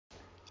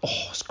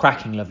Oh, it's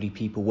cracking, lovely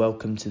people.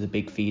 Welcome to the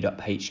Big Feed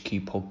Up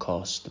HQ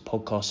podcast, the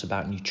podcast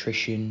about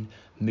nutrition,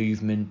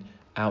 movement,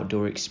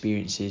 outdoor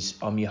experiences.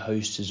 I'm your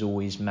host, as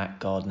always, Matt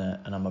Gardner,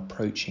 and I'm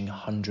approaching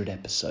 100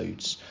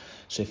 episodes.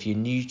 So if you're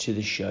new to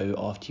the show,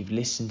 after you've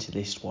listened to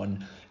this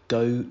one,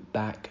 go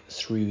back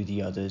through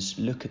the others,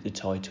 look at the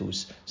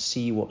titles,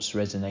 see what's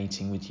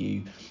resonating with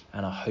you,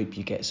 and I hope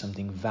you get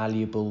something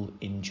valuable,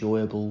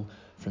 enjoyable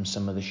from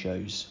some of the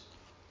shows.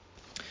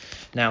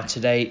 Now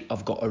today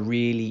I've got a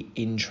really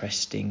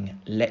interesting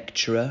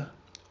lecturer,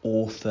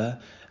 author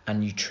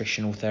and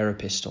nutritional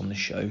therapist on the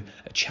show,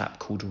 a chap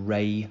called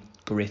Ray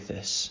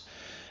Griffiths.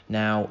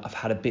 Now I've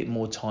had a bit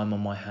more time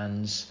on my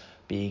hands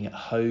being at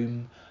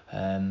home.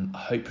 I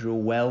hope you're all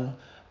well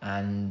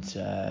and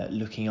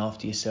looking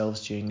after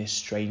yourselves during this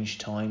strange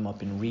time. I've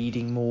been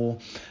reading more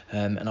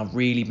and I've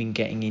really been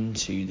getting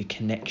into the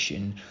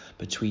connection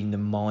between the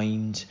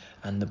mind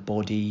and the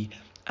body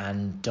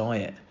and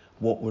diet.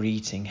 What we're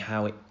eating,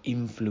 how it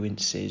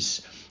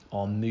influences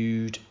our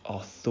mood,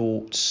 our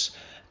thoughts,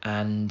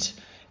 and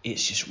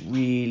it's just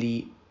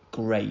really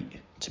great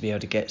to be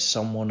able to get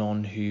someone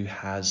on who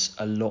has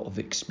a lot of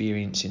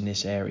experience in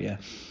this area.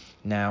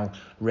 Now,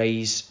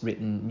 Ray's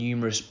written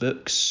numerous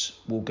books,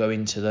 we'll go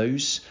into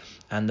those,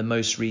 and the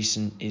most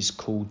recent is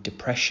called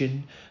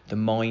Depression, the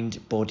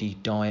Mind, Body,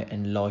 Diet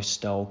and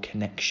Lifestyle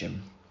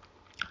Connection.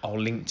 I'll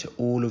link to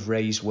all of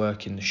Ray's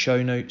work in the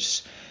show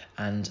notes,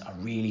 and I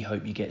really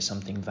hope you get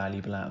something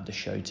valuable out of the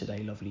show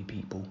today, lovely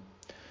people.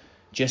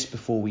 Just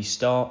before we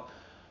start,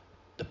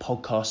 the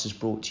podcast is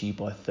brought to you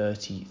by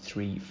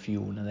 33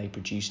 Fuel, and they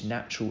produce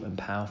natural and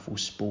powerful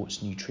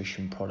sports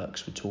nutrition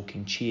products. We're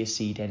talking chia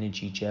seed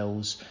energy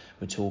gels,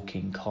 we're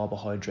talking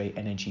carbohydrate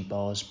energy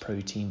bars,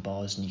 protein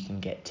bars, and you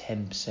can get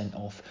 10%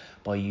 off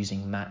by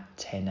using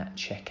MAT10 at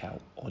checkout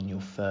on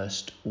your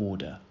first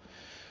order.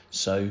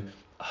 So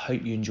I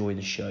hope you enjoy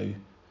the show,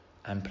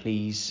 and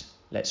please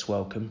let's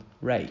welcome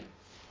Ray.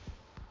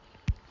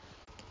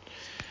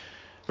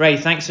 Ray,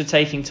 thanks for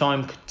taking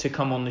time to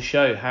come on the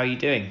show. How are you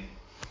doing?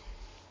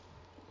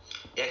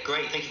 Yeah,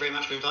 great. Thank you very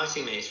much for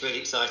inviting me. It's really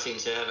exciting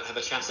to have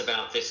a chat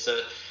about this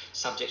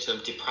subject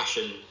of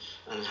depression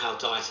and how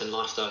diet and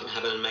lifestyle can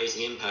have an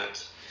amazing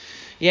impact.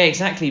 Yeah,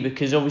 exactly,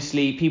 because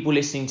obviously people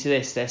listening to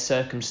this, their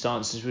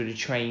circumstances would have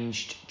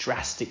changed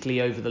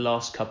drastically over the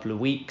last couple of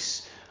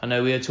weeks. I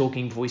know we were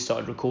talking before we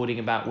started recording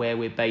about where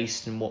we're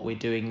based and what we're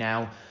doing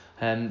now,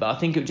 but I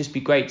think it would just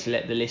be great to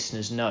let the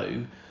listeners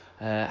know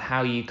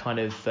how you kind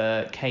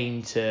of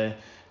came to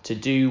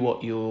do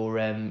what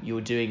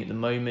you're doing at the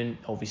moment.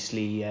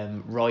 Obviously,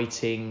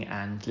 writing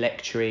and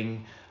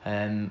lecturing.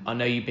 I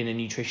know you've been a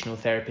nutritional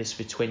therapist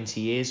for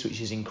 20 years,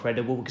 which is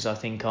incredible because I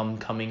think I'm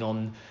coming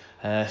on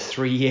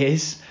 3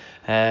 years.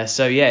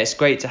 So yeah, it's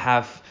great to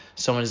have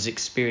someone as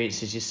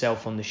experienced as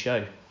yourself on the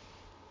show.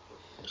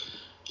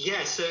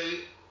 Yeah, so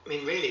I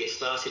mean, really, it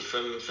started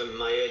from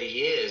my early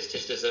years,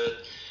 just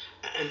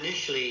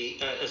initially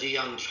as a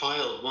young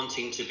child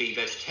wanting to be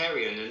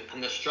vegetarian,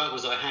 and the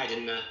struggles I had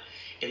in the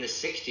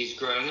 60s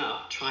growing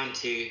up, trying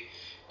to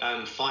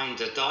find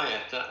a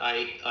diet that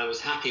I was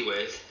happy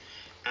with,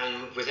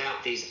 and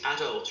without these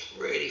adults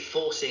really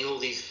forcing all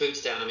these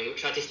foods down on me,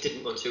 which I just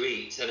didn't want to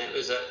eat, and it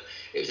was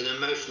an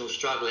emotional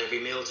struggle every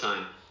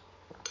mealtime.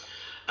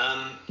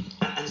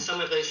 And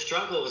some of those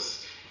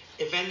struggles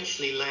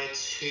eventually led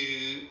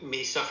to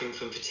me suffering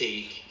from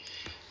fatigue,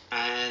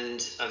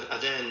 and I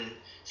then,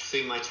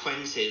 through my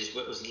 20s,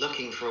 was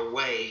looking for a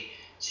way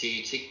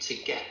to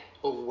get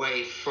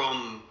away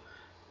from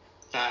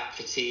that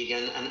fatigue,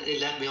 and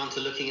it led me on to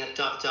looking at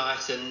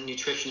diet and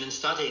nutrition and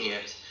studying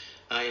it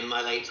in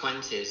my late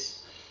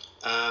 20s.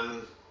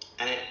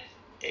 And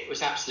it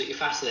was absolutely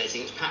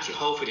fascinating. It was Patrick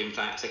Holford, in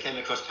fact. I came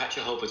across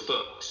Patrick Holford's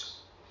books,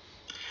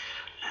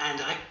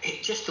 and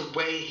just the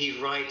way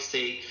he writes,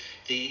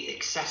 the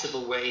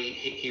accessible way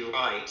he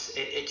writes,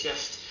 it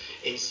just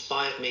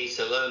inspired me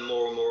to learn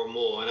more and more and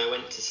more. And I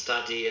went to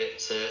study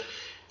at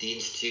the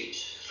Institute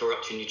for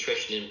Up to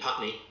Nutrition in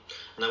Putney,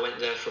 and I went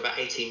there for about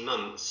 18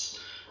 months.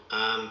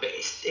 But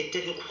it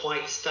didn't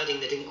quite, studying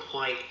there didn't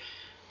quite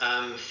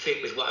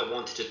fit with what I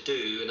wanted to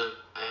do, and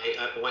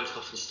I went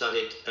off and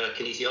studied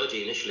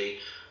kinesiology initially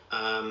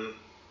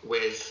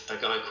with a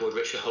guy called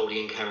Richard Holding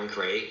and Karen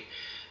Craig,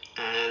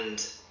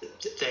 and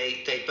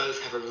they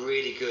both have a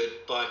really good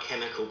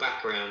biochemical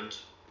background,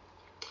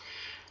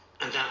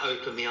 and that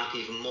opened me up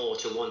even more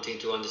to wanting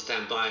to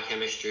understand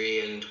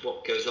biochemistry and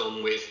what goes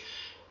on with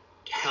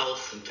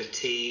health and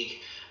fatigue.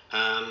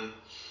 And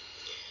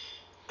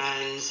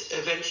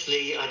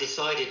eventually I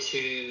decided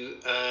to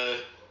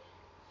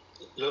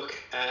look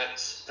at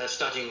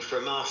studying for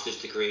a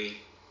master's degree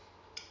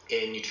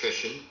in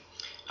nutrition,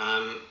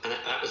 and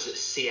that was at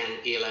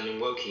CN-ELM in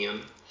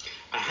Wokingham.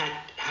 I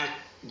had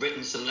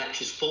written some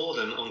lectures for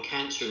them on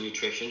cancer and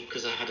nutrition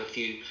because I had a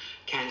few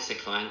cancer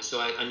clients,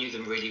 so I knew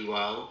them really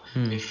well.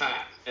 In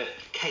fact,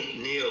 Kate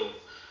Neal,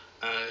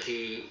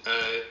 who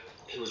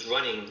was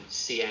running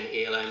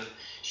CN-ELM,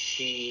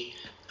 she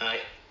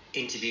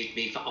interviewed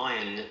me for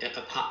Iron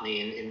at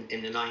Putney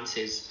in the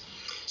 90s.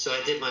 So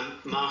I did my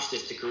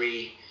master's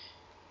degree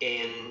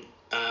in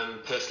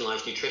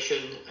personalised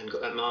nutrition and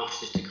got that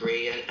master's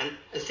degree, and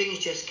things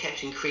just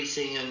kept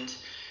increasing, and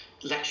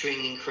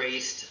lecturing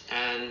increased,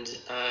 and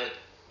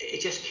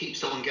it just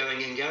keeps on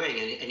going and going,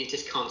 and you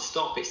just can't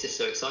stop. It's just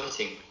so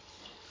exciting.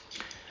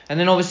 And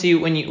then obviously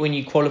when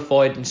you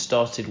qualified and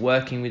started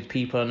working with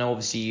people, I know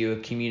obviously you were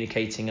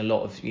communicating a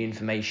lot of your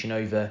information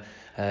over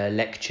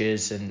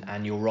lectures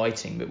and your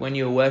writing, but when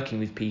you were working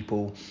with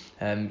people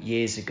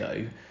years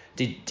ago,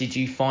 did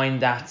you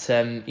find that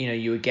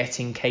you were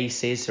getting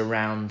cases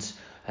around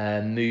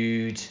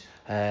mood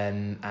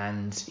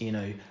and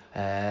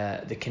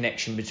the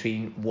connection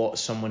between what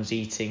someone's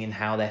eating and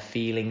how they're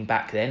feeling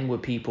back then? Were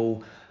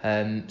people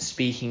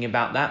speaking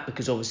about that?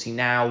 Because obviously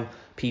now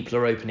people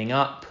are opening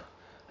up,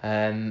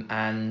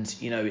 and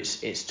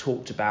it's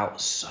talked about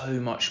so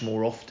much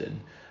more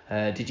often.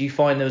 Did you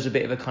find there was a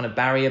bit of a kind of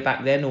barrier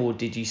back then, or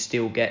did you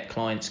still get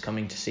clients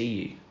coming to see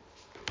you?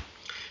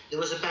 There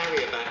was a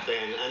barrier back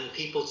then, and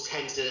people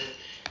tended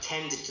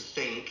to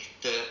think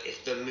that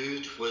if the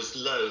mood was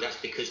low, that's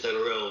because they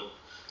were ill,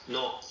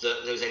 not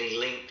that there was any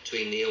link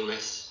between the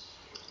illness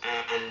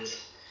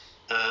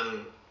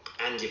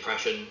and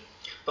depression.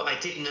 But I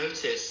did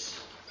notice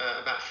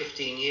about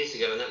 15 years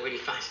ago, and that really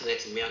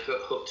fascinated me. I got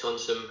hooked on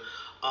some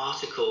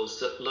articles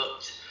that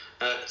looked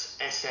at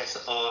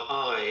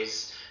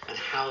SSRIs and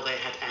how they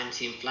had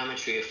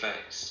anti-inflammatory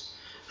effects,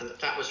 and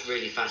that was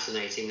really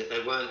fascinating, that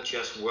they weren't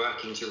just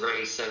working to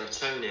raise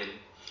serotonin,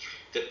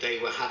 that they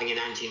were having an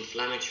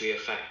anti-inflammatory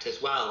effect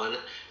as well. And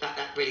that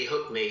really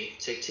hooked me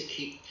to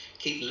keep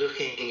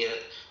looking at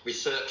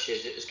research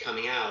as it was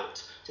coming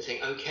out, to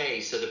think,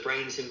 okay, so the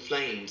brain's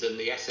inflamed and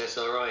the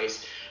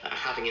SSRIs are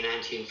having an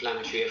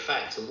anti-inflammatory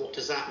effect, and what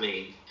does that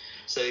mean?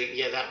 So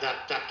yeah,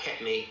 that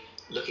kept me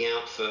looking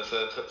out for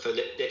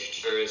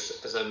literature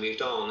as I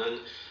moved on. And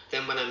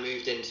then when I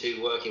moved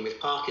into working with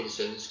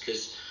Parkinson's,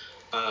 because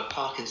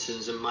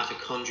Parkinson's and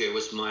mitochondria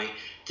was my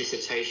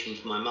dissertation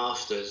for my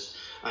master's,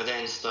 I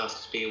then started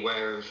to be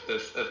aware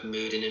of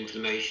mood and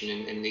inflammation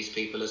in these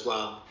people as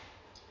well.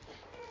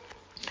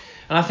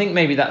 And I think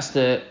maybe that's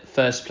the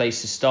first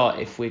place to start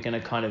if we're going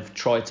to kind of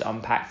try to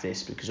unpack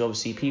this, because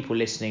obviously people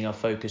listening are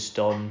focused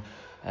on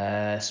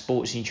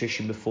sports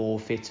nutrition before,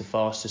 fitter,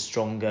 faster,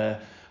 stronger.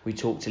 We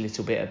talked a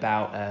little bit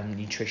about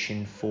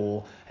nutrition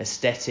for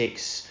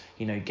aesthetics,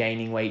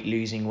 gaining weight,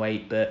 losing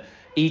weight, but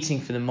eating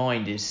for the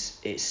mind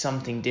it's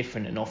something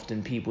different, and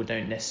often people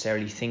don't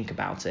necessarily think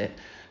about it.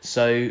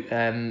 So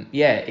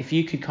if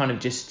you could kind of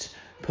just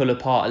pull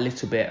apart a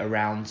little bit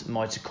around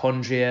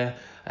mitochondria,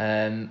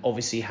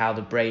 obviously how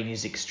the brain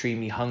is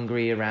extremely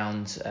hungry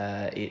around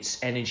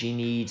its energy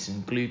needs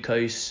and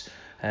glucose.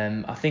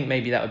 I think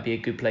maybe that would be a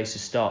good place to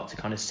start to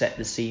kind of set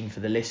the scene for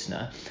the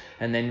listener,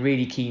 and then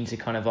really keen to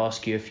kind of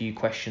ask you a few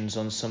questions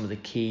on some of the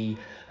key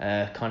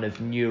kind of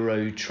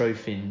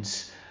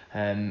neurotrophins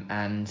and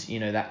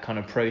that kind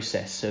of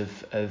process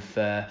of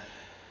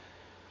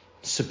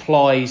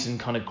supplies and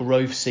kind of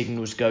growth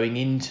signals going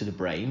into the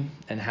brain,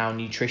 and how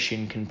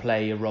nutrition can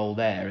play a role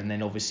there, and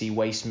then obviously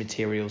waste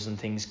materials and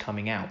things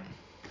coming out.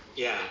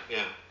 Yeah.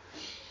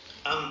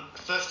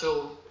 First of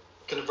all,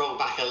 going to roll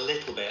back a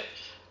little bit.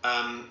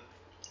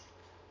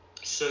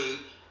 So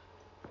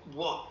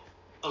what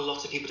a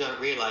lot of people don't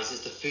realise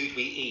is the food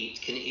we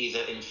eat can either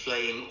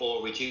inflame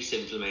or reduce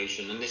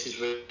inflammation, and this is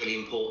really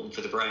important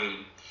for the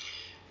brain.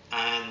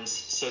 And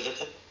so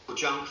that a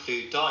junk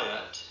food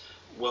diet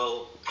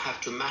will have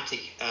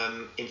dramatic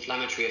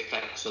inflammatory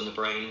effects on the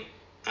brain,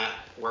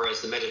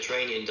 whereas the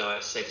Mediterranean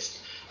diet, say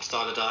a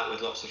style of diet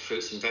with lots of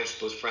fruits and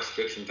vegetables, fresh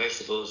fruits and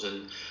vegetables,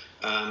 and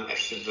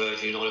extra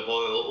virgin olive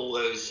oil, all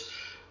those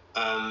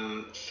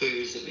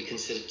foods that we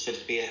consider to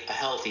be a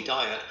healthy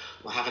diet,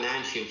 will have an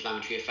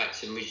anti-inflammatory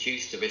effect and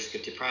reduce the risk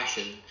of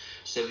depression.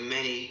 So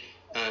many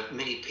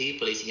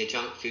people eating a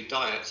junk food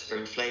diet are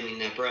inflaming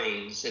their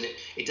brains, and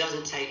it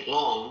doesn't take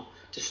long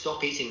to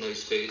stop eating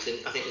those foods. And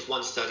I think there's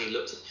one study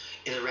looked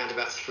in around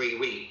about 3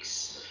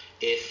 weeks,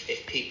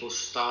 if people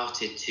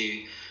started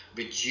to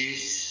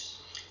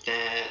reduce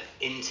their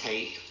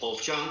intake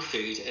of junk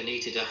food and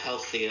eated a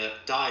healthier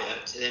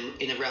diet, then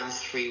in around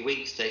 3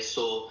 weeks they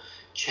saw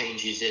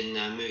changes in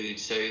their mood.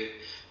 So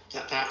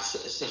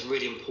that's a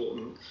really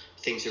important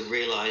thing to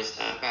realise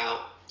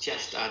about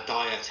just our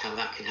diet, how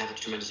that can have a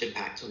tremendous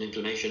impact on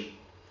inflammation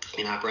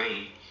in our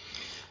brain.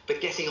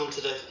 But getting on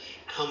to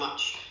how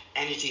much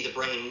energy the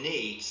brain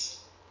needs,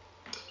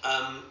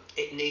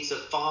 it needs a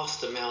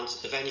vast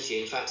amount of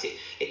energy. In fact,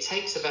 it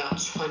takes about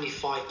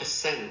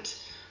 25%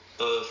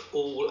 of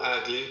all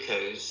our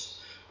glucose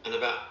and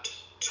about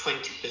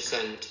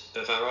 20%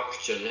 of our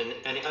oxygen,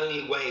 and it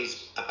only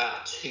weighs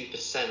about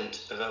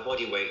 2% of our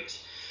body weight.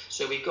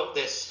 So we've got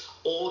this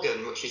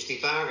organ which is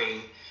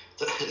devouring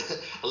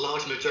a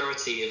large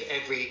majority of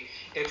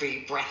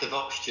every breath of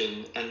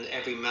oxygen, and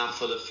every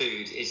mouthful of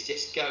food is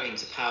just going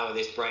to power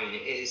this brain.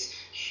 It is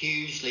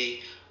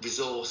hugely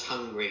resource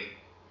hungry.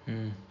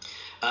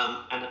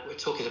 And we're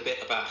talking a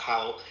bit about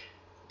how,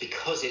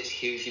 because it's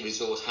hugely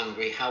resource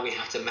hungry, how we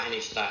have to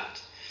manage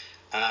that.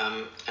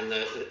 And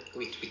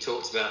we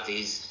talked about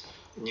these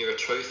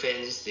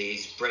neurotrophins,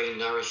 these brain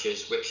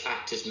nourishers, which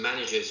act as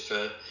managers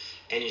for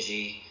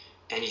energy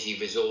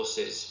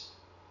resources.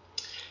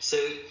 So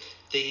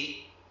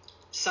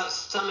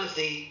some of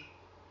the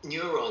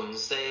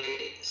neurons,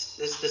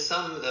 there's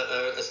some that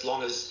are as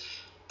long as,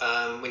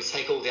 when you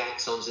take all the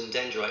axons and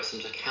dendrites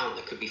into account,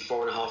 that could be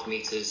 4.5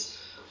 meters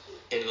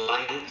in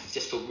length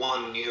just for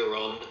one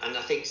neuron, and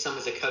I think some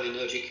of the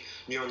cholinergic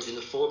neurons in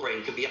the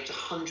forebrain could be up to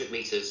 100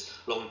 meters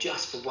long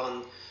just for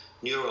one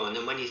neuron.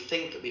 And when you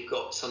think that we've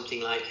got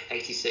something like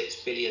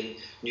 86 billion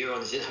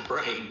neurons in our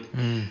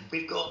brain,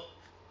 we've got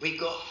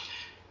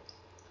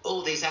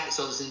all these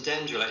axons and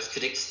dendrites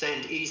could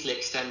easily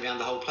extend around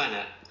the whole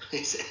planet.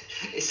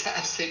 It's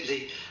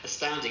absolutely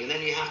astounding. And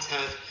then you have to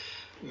have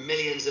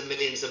millions and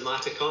millions of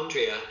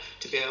mitochondria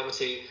to be able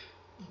to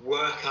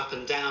work up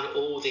and down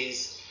all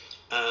these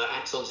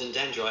axons and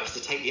dendrites to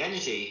take the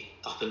energy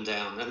up and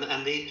down.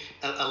 And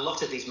a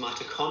lot of these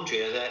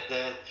mitochondria,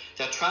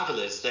 they're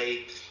travelers.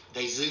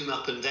 They zoom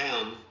up and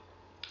down,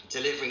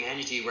 delivering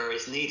energy where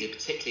it's needed,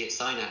 particularly at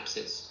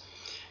synapses.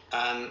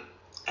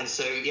 And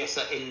so, yes,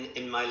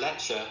 in my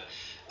lecture,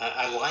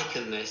 I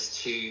liken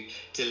this to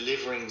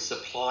delivering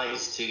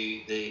supplies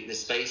to the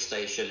space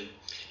station.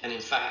 And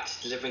in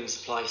fact, delivering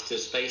supplies to a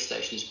space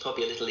station is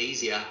probably a little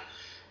easier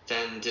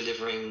than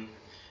delivering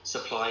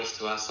supplies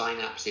to our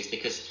synapses,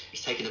 because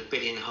it's taken 1.5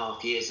 billion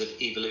years of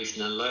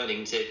evolution and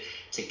learning to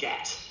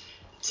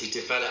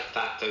develop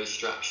those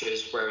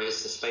structures,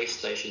 whereas the space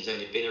station's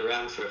only been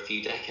around for a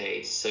few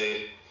decades. So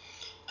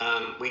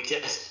we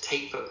just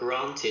take for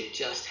granted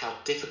just how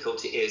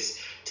difficult it is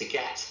to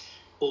get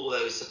all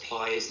those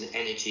supplies and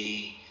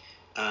energy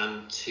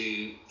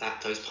to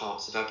those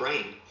parts of our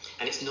brain.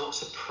 And it's not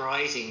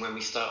surprising when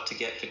we start to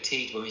get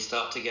fatigued, when we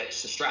start to get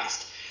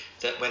stressed,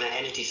 that when our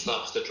energy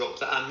starts to drop,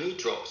 that our mood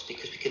drops,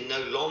 because we can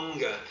no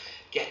longer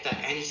get that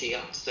energy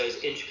up to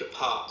those intricate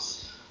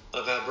parts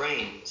of our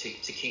brain to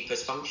keep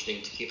us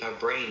functioning, to keep our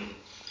brain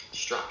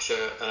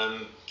structure,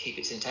 keep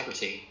its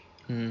integrity.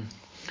 And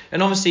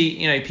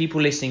obviously,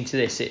 people listening to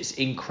this, it's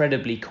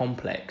incredibly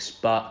complex,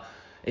 but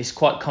it's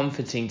quite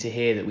comforting to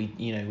hear that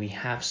we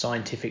have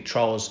scientific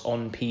trials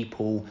on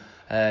people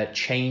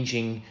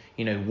changing,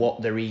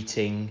 what they're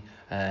eating,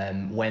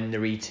 when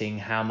they're eating,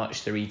 how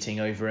much they're eating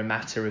over a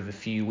matter of a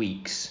few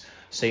weeks.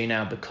 So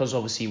now, because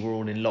obviously we're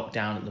all in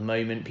lockdown at the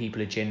moment, people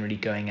are generally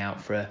going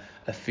out for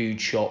a food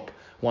shop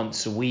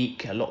once a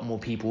week. A lot more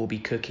people will be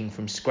cooking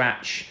from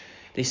scratch.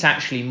 This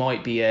actually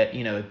might be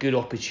a good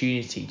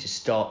opportunity to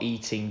start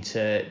eating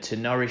to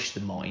nourish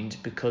the mind,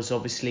 because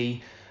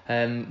obviously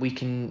we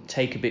can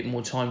take a bit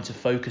more time to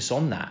focus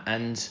on that.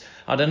 And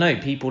I don't know,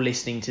 people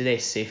listening to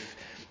this,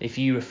 if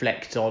you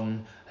reflect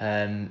on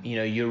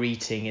your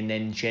eating and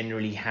then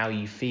generally how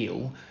you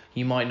feel,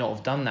 you might not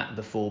have done that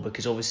before,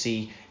 because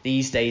obviously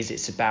these days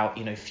it's about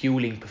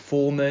fueling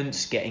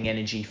performance, getting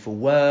energy for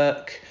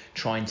work,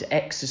 trying to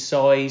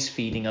exercise,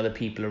 feeding other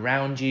people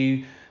around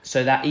you.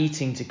 So that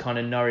eating to kind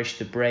of nourish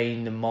the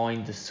brain, the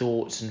mind, the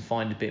thoughts, and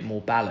find a bit more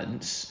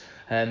balance.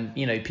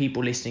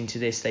 People listening to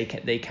this, they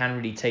can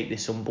really take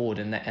this on board,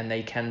 and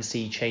they can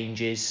see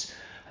changes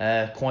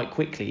quite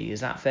quickly.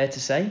 Is that fair to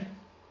say?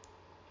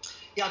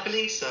 Yeah, I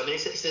believe so. I mean,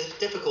 it's a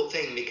difficult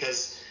thing,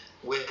 because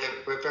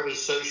we're very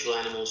social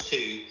animals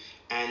too,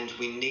 and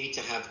we need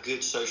to have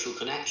good social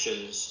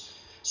connections.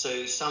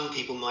 So some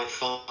people might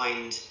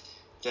find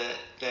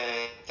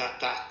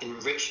that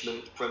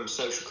enrichment from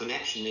social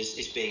connection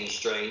is being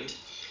strained,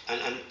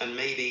 and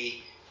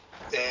maybe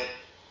they're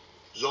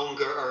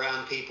longer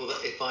around people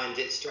that they find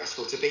it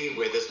stressful to be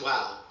with as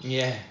well.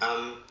 Yeah.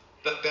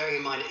 But bearing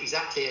in mind,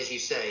 exactly as you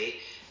say,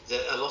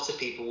 that a lot of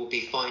people will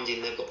be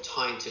finding they've got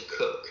time to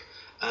cook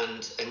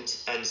and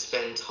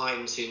spend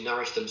time to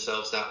nourish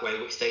themselves that way,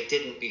 which they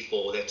didn't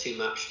before. They're too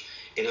much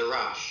in a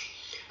rush.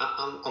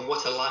 And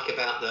what I like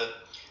about the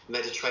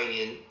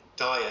Mediterranean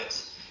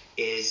diet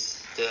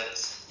is that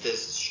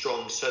there's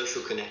strong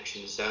social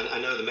connections. So I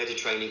know the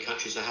Mediterranean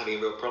countries are having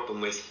a real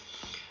problem with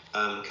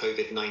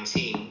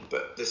COVID-19,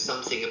 but there's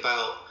something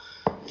about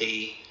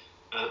the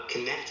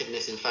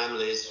connectedness in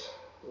families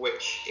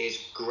which is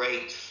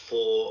great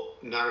for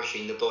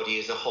nourishing the body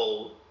as a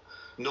whole,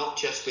 not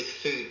just with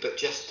food, but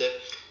just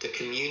the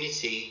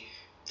community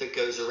that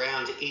goes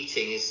around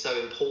eating is so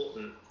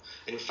important.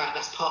 In fact,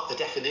 that's part of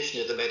the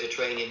definition of the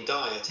Mediterranean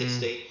diet. It's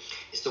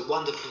the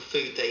wonderful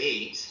food they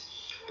eat,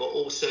 but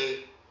also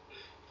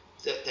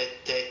that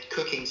they're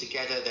cooking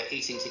together, they're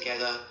eating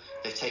together,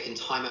 they've taken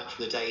time out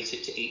from the day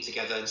to eat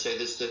together. And so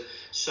there's the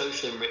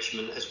social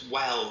enrichment as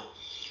well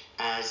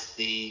as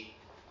the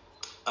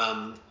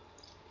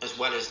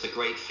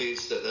great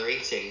foods that they're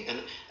eating.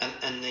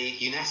 And the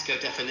UNESCO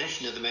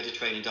definition of the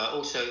Mediterranean diet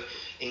also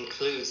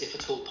includes, if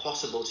at all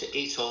possible, to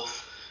eat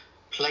off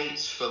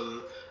plates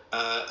from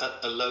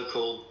a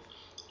local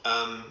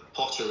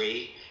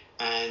pottery,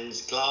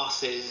 and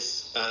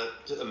glasses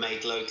that are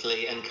made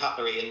locally, and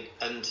cutlery,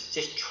 and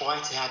just try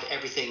to have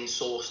everything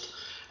sourced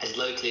as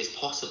locally as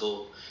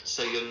possible,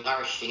 so you're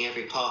nourishing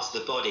every part of the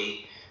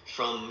body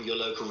from your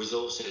local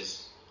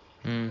resources.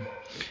 And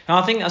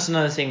I think that's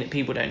another thing that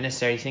people don't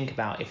necessarily think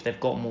about if they've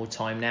got more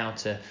time now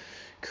to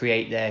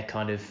create their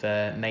kind of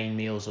main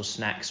meals or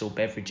snacks or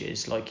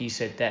beverages. Like you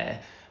said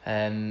there,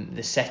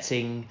 the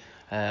setting,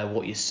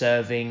 what you're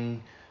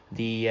serving,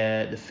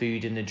 the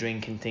food and the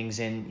drink and things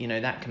in,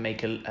 that can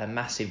make a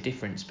massive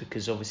difference,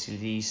 because obviously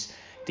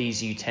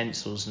these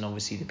utensils and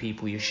obviously the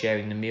people you're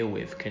sharing the meal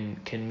with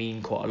can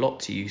mean quite a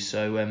lot to you.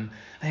 So I think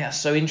that's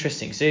so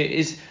interesting. So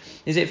is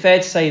it fair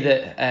to say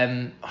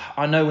that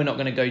I know we're not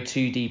going to go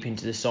too deep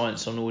into the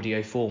science on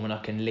audio form, and I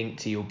can link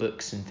to your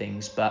books and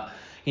things, but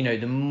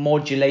the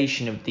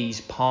modulation of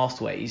these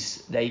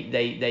pathways,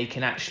 they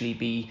can actually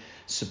be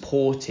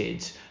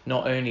supported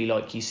not only,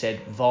 like you said,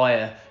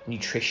 via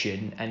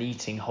nutrition and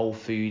eating whole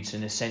foods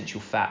and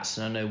essential fats,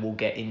 and I know we'll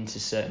get into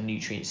certain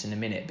nutrients in a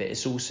minute, but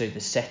it's also the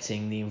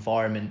setting, the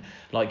environment.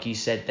 Like you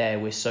said there,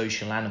 we're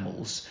social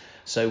animals,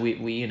 so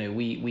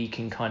we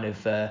can kind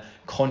of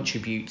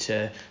contribute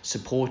to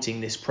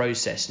supporting this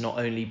process, not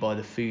only by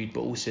the food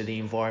but also the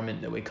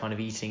environment that we're kind of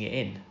eating it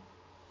in.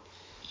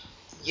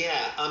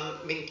 Yeah,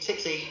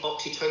 particularly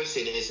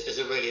oxytocin is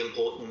a really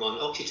important one.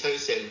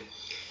 Oxytocin,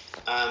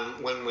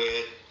 when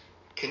we're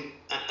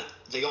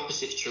the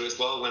opposite's true as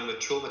well. When we're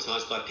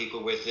traumatized by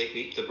people, with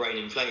the brain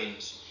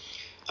inflames.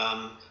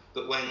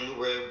 But when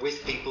we're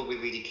with people we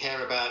really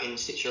care about, in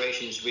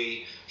situations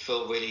we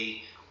feel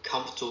really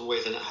comfortable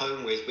with and at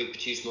home with, we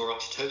produce more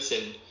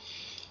oxytocin.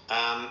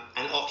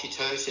 And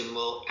oxytocin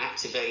will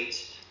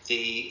activate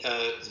the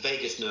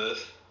vagus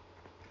nerve,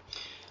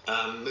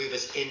 move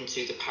us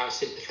into the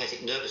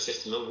parasympathetic nervous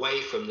system,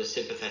 away from the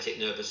sympathetic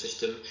nervous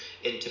system,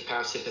 into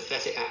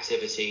parasympathetic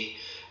activity.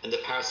 And the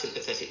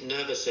parasympathetic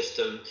nervous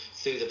system,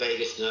 through the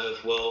vagus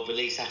nerve, will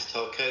release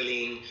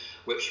acetylcholine,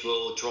 which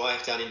will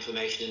drive down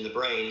inflammation in the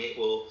brain. It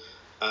will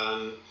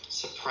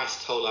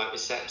suppress toll-like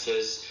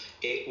receptors.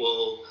 It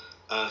will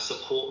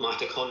support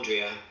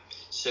mitochondria.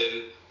 So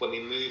when we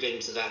move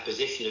into that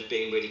position of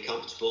being really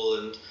comfortable,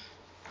 and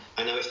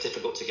I know it's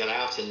difficult to get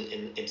out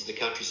into the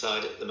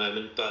countryside at the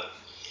moment, but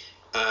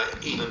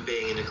even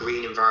being in a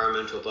green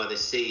environment or by the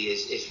sea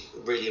is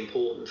really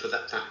important for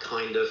that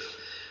kind of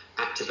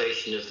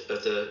activation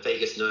of the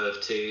vagus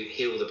nerve to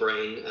heal the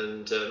brain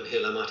and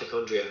heal our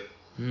mitochondria.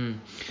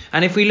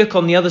 And if we look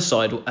on the other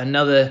side,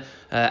 another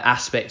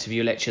aspect of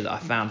your lecture that I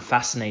found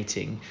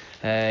fascinating,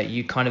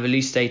 you kind of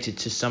elucidated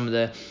to some of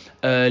the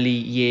early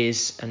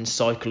years and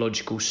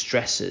psychological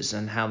stressors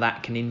and how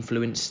that can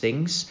influence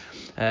things.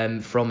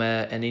 From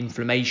an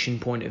inflammation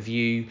point of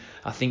view,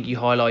 I think you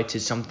highlighted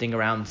something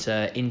around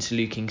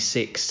interleukin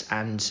 6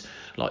 and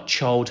like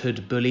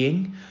childhood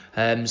bullying.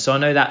 So I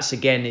know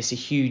it's a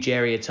huge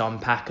area to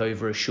unpack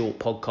over a short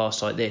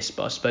podcast like this,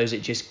 but I suppose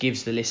it just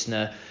gives the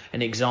listener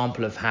an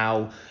example of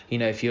how,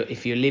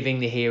 if you're living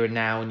the here and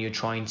now and you're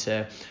trying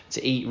to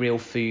eat real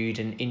food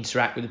and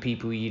interact with the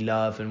people you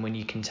love, and when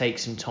you can take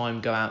some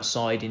time, go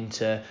outside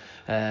into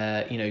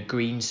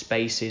green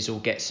spaces or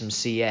get some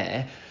sea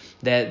air,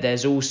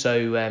 there's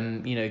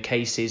also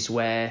cases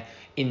where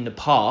in the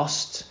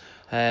past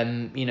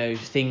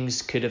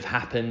things could have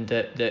happened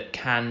that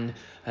can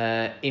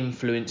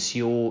influence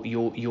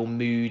your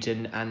mood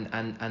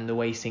and the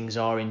way things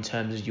are in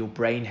terms of your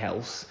brain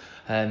health.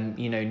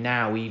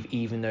 Now,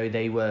 even though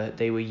they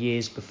were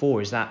years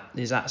before, is that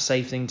a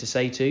safe thing to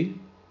say too?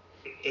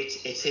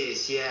 It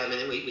is, yeah. I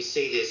mean, we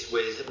see this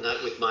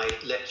with my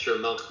lecture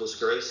on multiple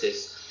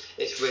sclerosis.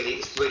 It's really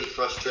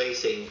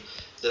frustrating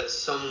that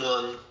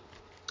someone,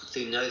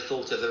 through no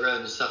fault of their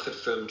own, suffered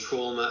from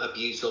trauma,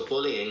 abuse, or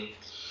bullying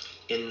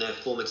in their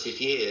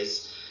formative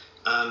years.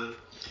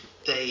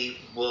 They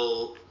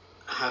will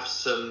have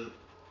some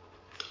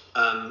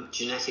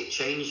genetic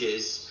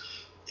changes.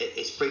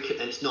 It's frequent,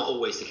 and it's not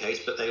always the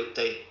case, but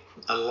they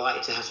are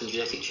likely to have some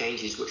genetic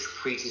changes which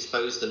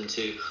predispose them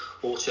to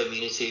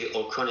autoimmunity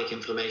or chronic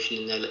inflammation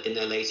in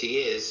their later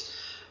years.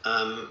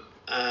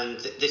 And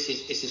this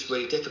is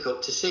really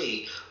difficult to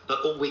see.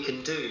 But all we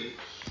can do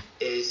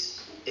is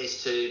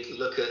to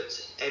look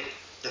at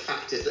the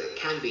factors that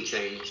can be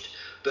changed.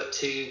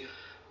 But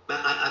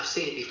I've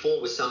seen it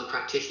before with some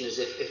practitioners.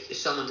 If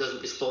someone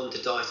doesn't respond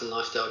to diet and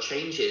lifestyle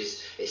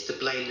changes, it's to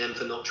blame them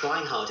for not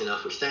trying hard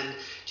enough, which then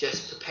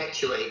just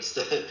perpetuates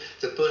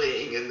the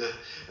bullying and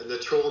the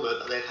trauma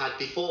that they've had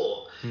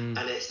before. And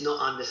it's not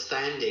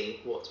understanding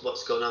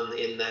what's gone on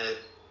in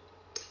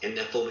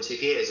their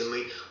formative years. And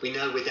we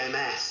know with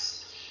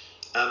MS,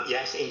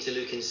 yes,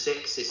 interleukin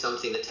 6 is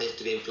something that tends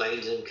to be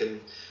inflamed and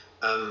can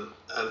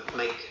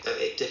make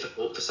it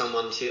difficult for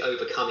someone to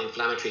overcome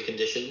inflammatory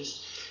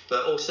conditions.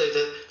 But also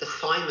the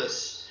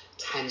thymus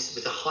tends,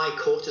 with the high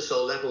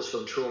cortisol levels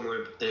from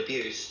trauma and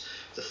abuse,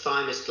 the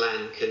thymus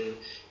gland can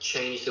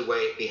change the way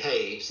it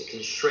behaves. It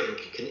can shrink,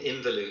 it can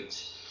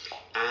involute,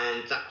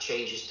 and that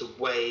changes the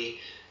way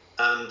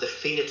the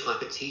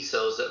phenotype of T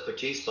cells that are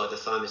produced by the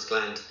thymus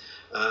gland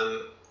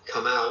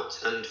come out.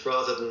 And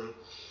rather than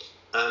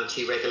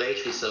T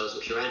regulatory cells,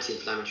 which are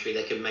anti-inflammatory,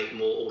 they can make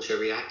more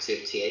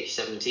autoreactive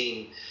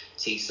Th17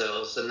 T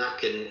cells, and that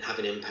can have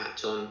an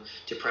impact on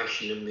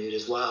depression and mood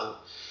as well.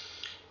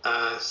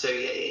 So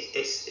yeah,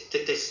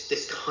 it's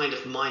this kind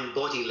of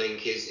mind-body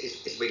link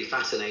is really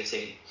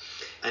fascinating,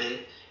 and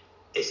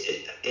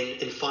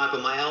in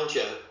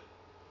fibromyalgia,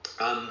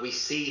 we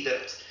see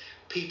that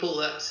people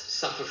that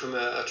suffer from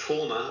a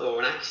trauma or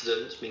an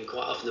accident, I mean,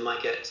 quite often they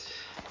might get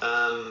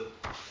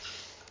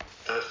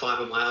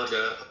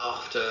fibromyalgia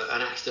after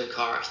an accident,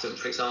 car accident,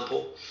 for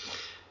example,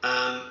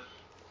 and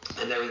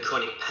they're in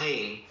chronic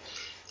pain.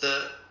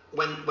 That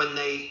when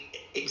they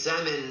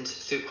examined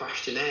through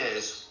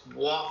questionnaires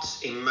what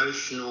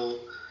emotional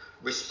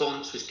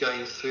response was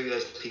going through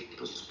those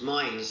people's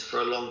minds for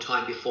a long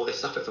time before they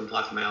suffered from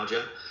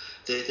fibromyalgia,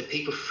 the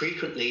people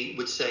frequently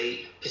would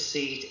say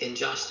perceived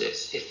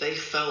injustice. If they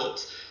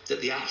felt that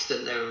the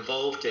accident they're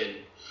involved in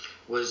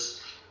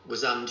was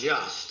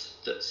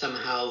unjust, that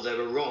somehow they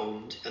were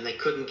wronged and they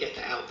couldn't get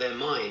that out of their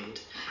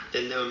mind,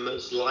 then they were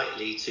most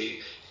likely to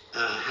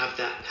have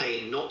that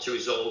pain not to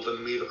resolve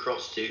and move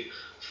across to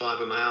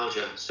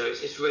fibromyalgia. So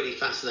it's really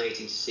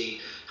fascinating to see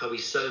how we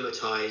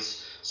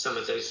somatize some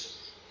of those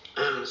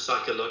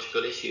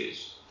psychological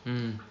issues.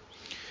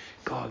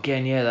 God,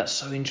 again, yeah, that's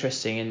so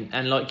interesting.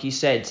 And like you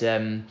said,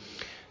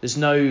 there's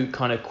no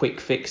kind of quick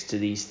fix to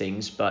these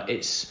things, but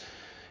it's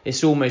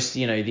almost,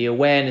 the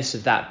awareness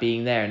of that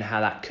being there and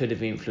how that could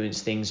have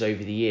influenced things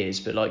over the years.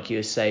 But like you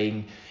were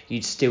saying,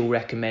 you'd still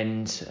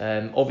recommend,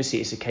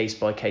 obviously it's a case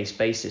by case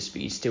basis,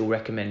 but you'd still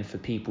recommend for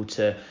people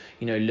to,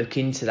 look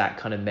into that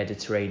kind of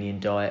Mediterranean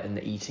diet and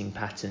the eating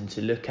pattern,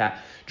 to look at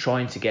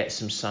trying to get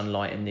some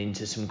sunlight and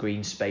into some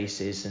green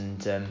spaces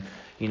and,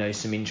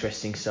 some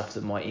interesting stuff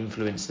that might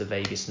influence the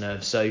vagus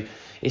nerve. So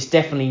it's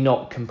definitely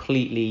not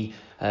completely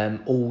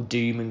all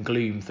doom and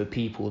gloom for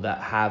people that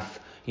have,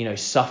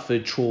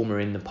 suffered trauma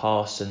in the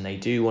past and they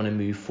do want to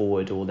move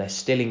forward, or they're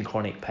still in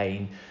chronic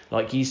pain.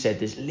 Like you said,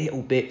 there's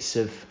little bits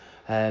of,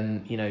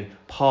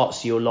 parts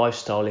of your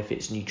lifestyle, if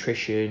it's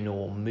nutrition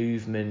or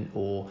movement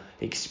or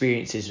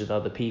experiences with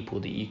other people,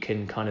 that you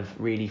can kind of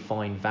really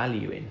find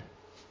value in.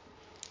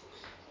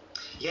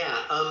 Yeah,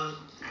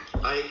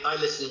 I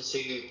listened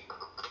to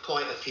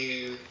quite a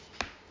few.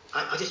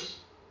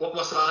 When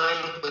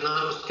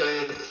I was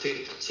going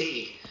through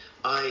fatigue,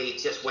 I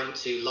just went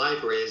to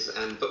libraries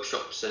and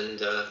bookshops,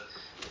 and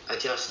I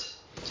just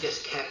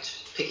kept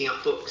picking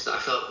up books that I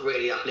felt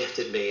really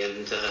uplifted me,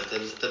 and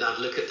then I'd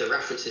look at the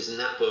references in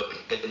that book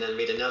and then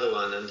read another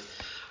one, and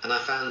I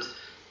found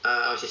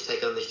I was just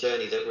taken on this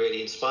journey that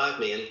really inspired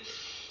me. And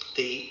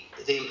the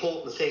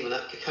important thing, when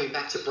coming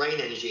back to brain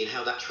energy and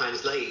how that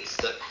translates,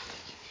 that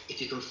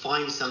if you can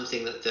find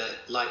something that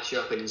lights you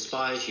up and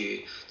inspires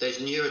you, those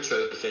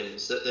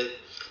neurotrophins, those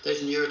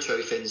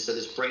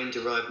there's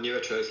brain-derived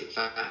neurotrophic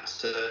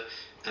factor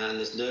and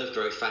there's nerve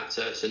growth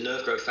factor. So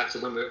nerve growth factor,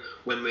 when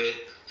we're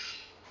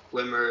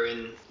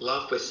in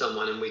love with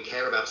someone and we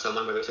care about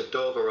someone, whether it's a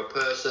dog or a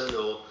person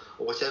or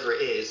whatever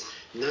it is,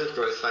 nerve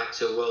growth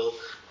factor will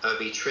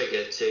be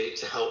triggered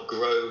to help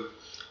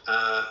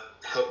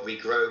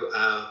regrow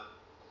our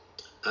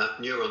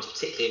neurons,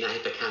 particularly in the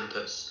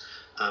hippocampus,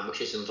 which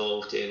is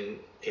involved in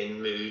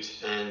mood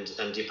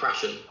and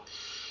depression.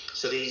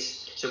 So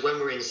when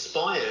we're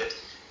inspired,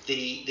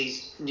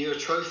 these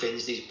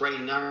neurotrophins, these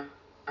brain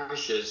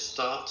nourishers,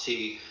 start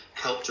to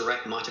help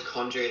direct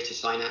mitochondria to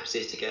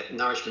synapses to get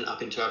nourishment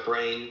up into our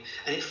brain.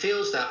 And it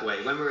feels that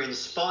way. When we're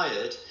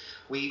inspired,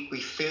 we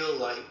feel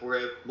like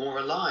we're more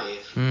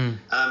alive.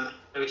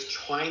 So it's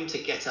trying to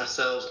get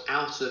ourselves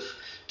out of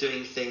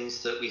doing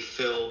things that we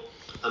feel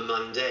are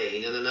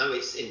mundane. And I know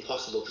it's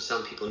impossible for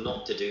some people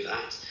not to do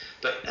that,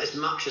 but as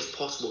much as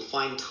possible,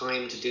 find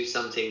time to do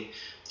something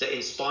that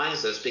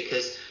inspires us,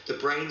 because the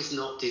brain's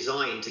not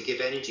designed to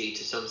give energy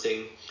to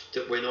something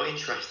that we're not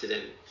interested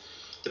in.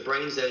 The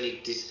brain's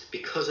only,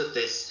 because of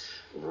this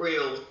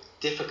real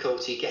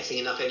difficulty getting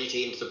enough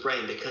energy into the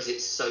brain, because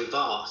it's so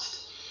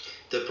vast,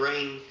 the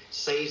brain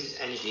saves its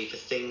energy for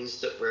things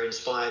that we're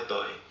inspired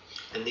by.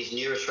 And these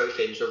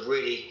neurotrophins will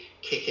really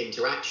kick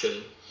into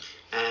action.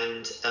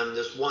 And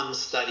there's one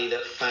study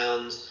that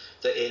found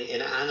that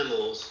in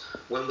animals,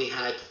 when we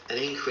had an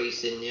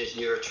increase in those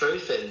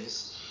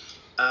neurotrophins,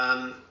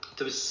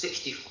 there was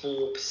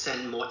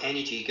 64% more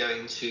energy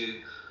going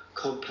to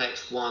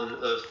complex 1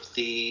 of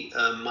the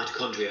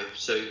mitochondria.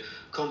 So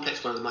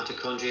complex 1 of the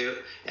mitochondria,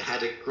 it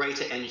had a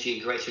greater energy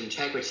and greater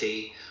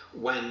integrity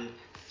when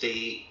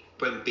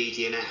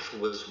BDNF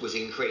was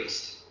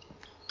increased.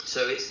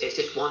 So it's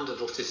just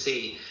wonderful to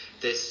see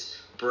this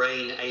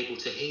brain able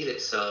to heal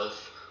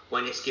itself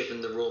when it's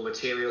given the raw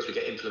materials. We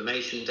get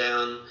inflammation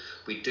down,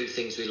 we do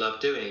things we love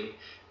doing.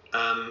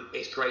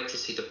 It's great to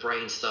see the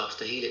brain starts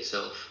to heal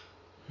itself.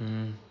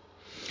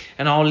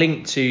 And I'll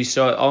link to,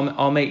 so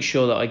I'll make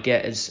sure that I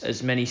get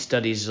as many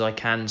studies as I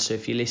can. So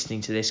if you're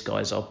listening to this,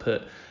 guys, I'll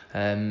put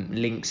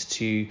links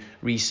to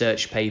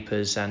research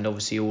papers and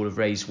obviously all of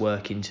Ray's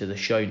work into the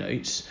show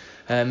notes.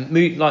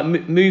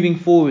 Moving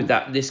forward,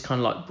 this kind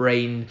of like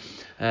brain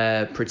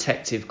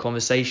protective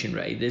conversation,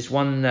 Ray, there's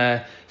one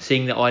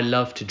thing that I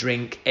love to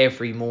drink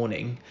every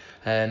morning,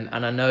 and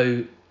I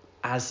know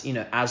as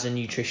a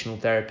nutritional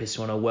therapist,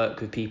 when I work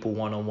with people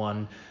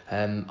one-on-one,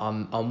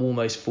 I'm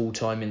almost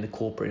full-time in the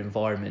corporate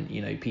environment.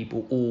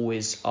 People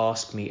always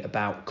ask me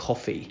about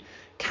caffeine.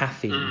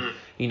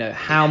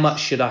 How much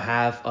should I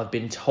have? I've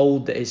been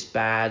told that it's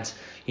bad.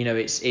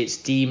 It's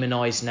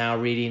demonized now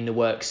really in the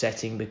work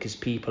setting, because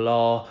people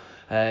are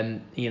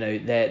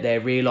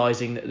they're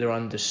realizing that they're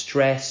under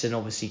stress, and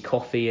obviously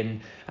coffee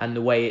and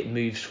the way it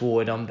moves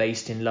forward. I'm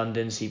based in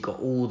London, so you've got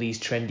all these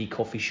trendy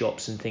coffee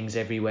shops and things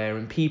everywhere,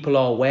 and people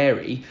are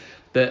wary.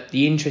 But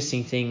the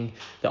interesting thing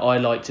that I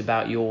liked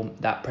about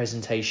that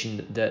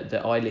presentation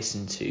that I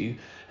listened to,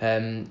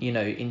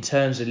 in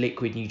terms of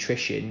liquid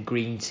nutrition,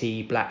 green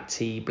tea,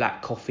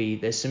 black coffee,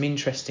 there's some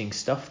interesting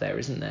stuff there,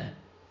 isn't there?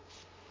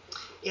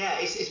 Yeah,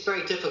 it's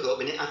very difficult.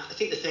 I mean, I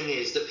think the thing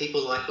is that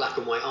people like black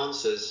and white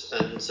answers,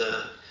 and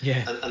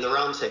there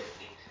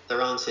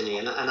aren't any.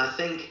 And I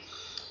think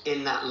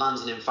in that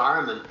London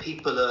environment,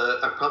 people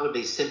are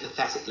probably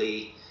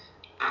sympathetically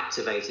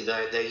activated.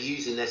 They're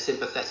using their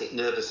sympathetic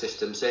nervous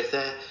system. So if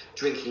they're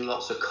drinking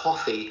lots of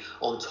coffee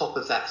on top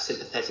of that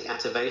sympathetic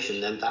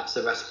activation, then that's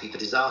a recipe for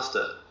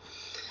disaster.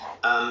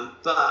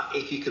 But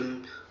if you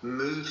can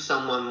move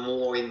someone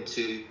more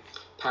into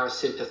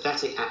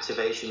parasympathetic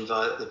activation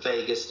via the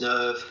vagus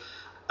nerve,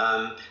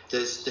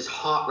 there's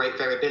heart rate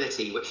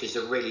variability, which is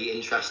a really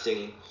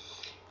interesting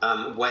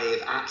way of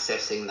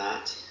accessing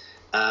that.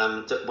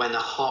 That when the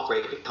heart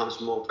rate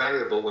becomes more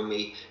variable, when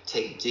we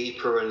take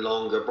deeper and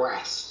longer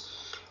breaths,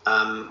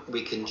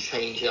 we can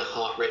change our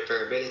heart rate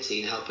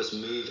variability and help us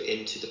move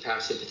into the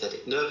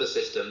parasympathetic nervous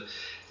system.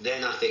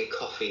 Then I think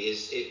coffee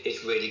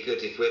is really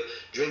good. If we're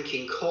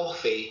drinking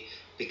coffee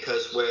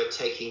because we're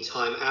taking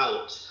time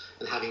out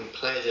and having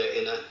pleasure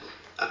in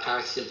a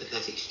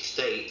parasympathetic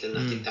state, then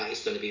I think that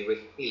is going to be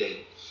really healing.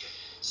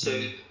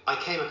 So I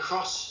came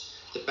across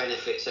the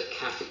benefits of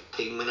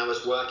caffeine when I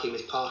was working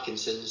with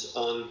Parkinson's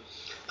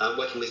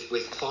working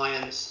with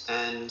clients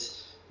and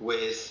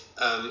with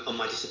on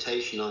my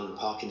dissertation on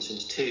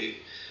Parkinson's too.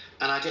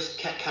 And I just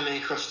kept coming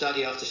across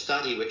study after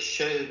study which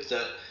showed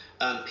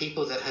that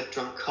people that had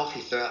drunk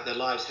coffee throughout their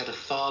lives had a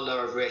far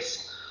lower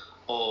risk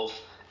of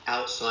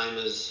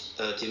Alzheimer's,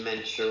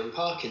 dementia and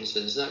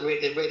Parkinson's. That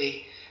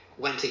really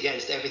went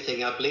against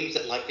everything I believed,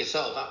 that like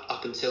yourself,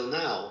 up until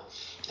now.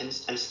 And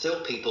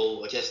still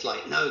people were just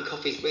like, no,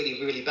 coffee's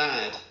really, really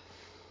bad.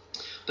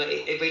 But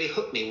it really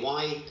hooked me.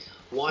 Why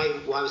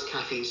was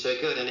caffeine so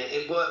good? And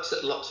it works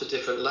at lots of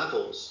different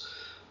levels.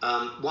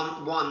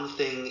 One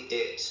thing,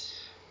 it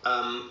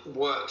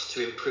works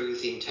to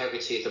improve the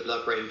integrity of the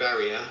blood-brain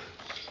barrier.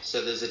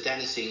 So there's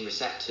adenosine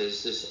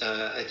receptors, there's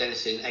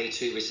adenosine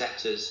A2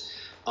 receptors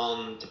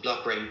on the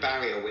blood-brain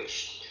barrier,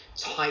 which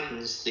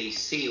tightens the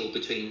seal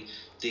between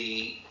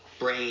the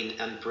brain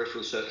and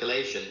peripheral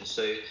circulation.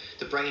 So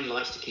the brain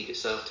likes to keep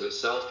itself to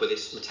itself with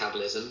its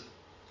metabolism.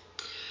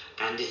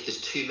 And if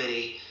there's too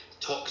many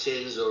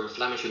toxins or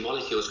inflammatory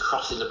molecules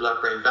crossing the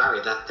blood-brain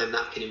barrier, then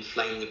that can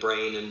inflame the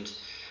brain and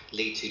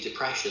lead to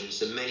depression.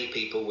 So many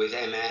people with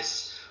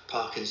MS,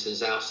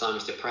 Parkinson's,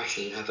 Alzheimer's,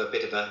 depression have a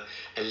bit of a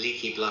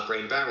leaky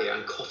blood-brain barrier,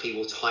 and coffee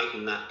will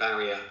tighten that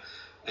barrier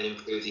and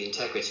improve the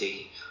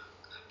integrity.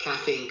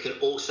 Caffeine can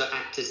also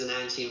act as an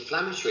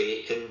anti-inflammatory.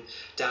 It can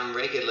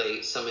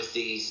downregulate some of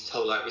these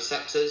toll-like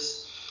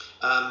receptors.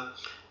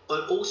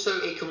 But also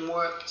it can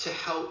work to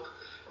help.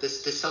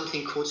 There's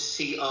something called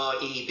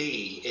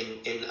CREB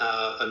in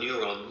our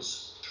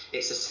neurons.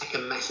 It's a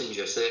second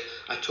messenger. So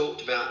I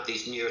talked about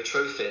these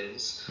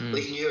neurotrophins. Well,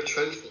 these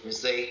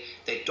neurotrophins,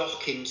 they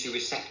dock into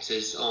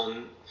receptors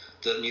on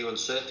the neuron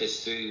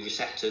surface through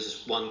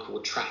receptors, one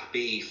called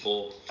TrkB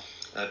for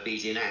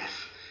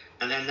BDNF.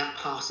 And then that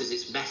passes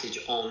its message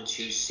on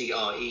to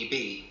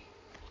CREB.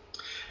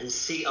 And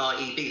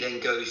CREB then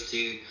goes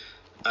to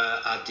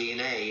our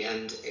DNA,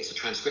 and it's a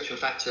transcription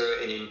factor,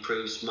 and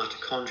improves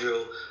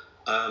mitochondrial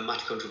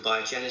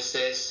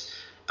biogenesis.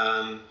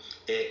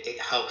 It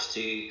helps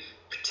to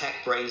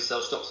protect brain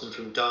cells, stops them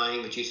from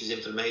dying, reduces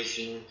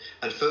inflammation,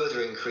 and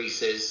further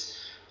increases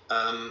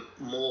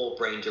more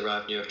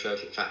brain-derived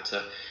neurotrophic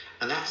factor.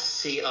 And that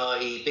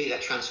CREB,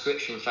 that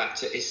transcription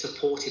factor, is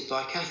supported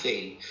by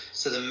caffeine.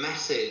 So the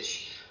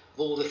message of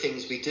all the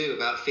things we do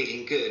about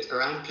feeling good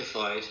are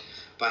amplified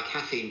by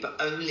caffeine,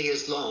 but only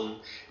as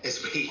long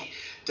as we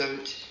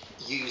don't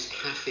use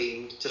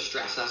caffeine to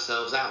stress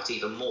ourselves out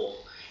even more.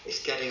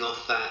 It's getting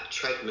off that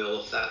treadmill,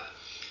 of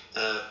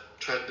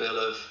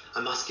I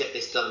must get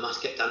this done,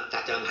 must get that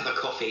done, have a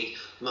coffee,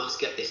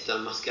 must get this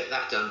done, must get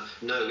that done.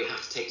 No, we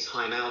have to take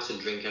time out and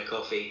drink our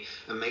coffee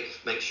and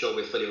make sure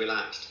we're fully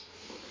relaxed.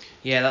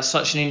 Yeah, that's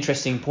such an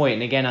interesting point.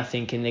 And again, I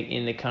think in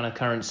the kind of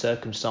current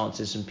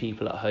circumstances and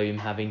people at home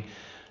having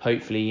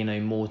hopefully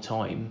more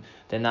time,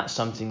 then that's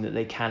something that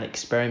they can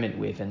experiment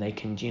with, and they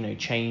can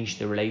change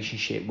the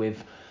relationship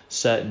with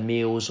certain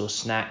meals or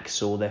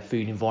snacks or their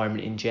food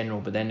environment in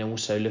general, but then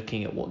also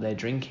looking at what they're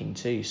drinking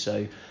too.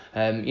 So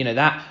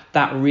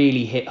that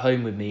really hit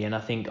home with me, and I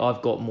think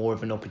I've got more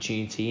of an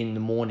opportunity in the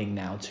morning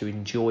now to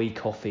enjoy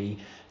coffee,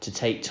 to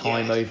take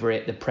time over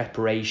it, the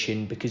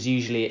preparation, because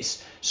usually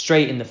it's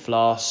straight in the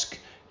flask,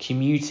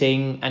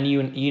 commuting, and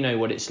you know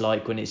what it's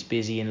like when it's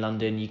busy in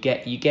London. You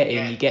get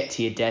in, you get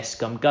to your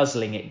desk, I'm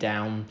guzzling it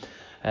down,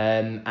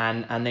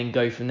 and then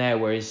go from there.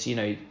 Whereas, you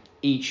know,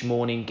 each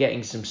morning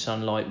getting some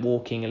sunlight,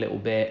 walking a little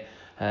bit,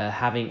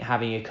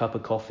 having a cup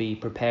of coffee,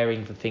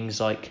 preparing for things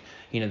like,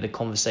 you know, the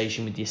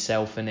conversation with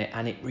yourself, and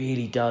it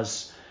really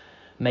does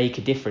make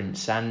a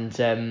difference.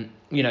 And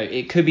you know,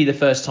 it could be the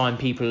first time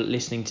people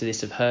listening to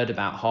this have heard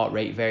about heart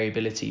rate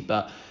variability,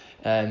 but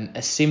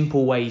a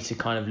simple way to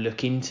kind of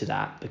look into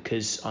that,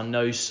 because I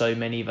know so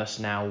many of us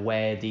now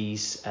wear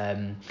these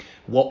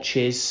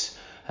watches,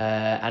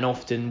 and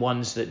often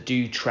ones that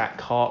do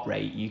track heart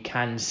rate. You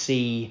can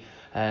see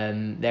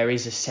there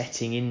is a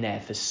setting in there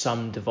for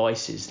some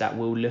devices that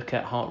will look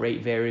at heart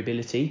rate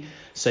variability.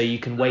 So you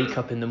can wake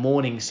up in the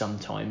morning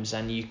sometimes,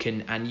 and you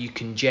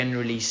can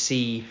generally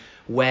see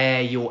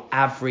where your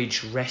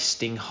average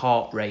resting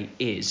heart rate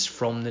is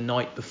from the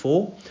night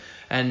before.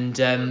 And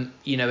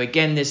you know,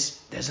 again,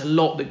 there's a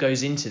lot that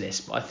goes into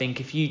this, but I think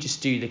if you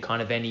just do the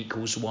kind of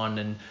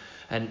n=1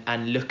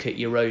 and look at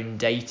your own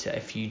data,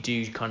 if you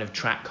do kind of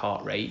track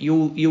heart rate,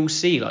 you'll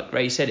see, like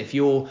Ray said, if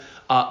you're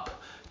up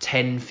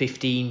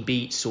 10-15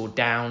 beats or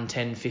down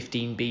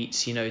 10-15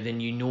 beats, you know, than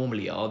you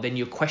normally are, then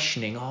you're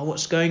questioning,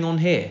 what's going on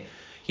here?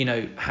 You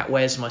know,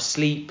 where's my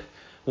sleep?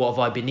 What have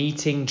I been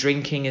eating,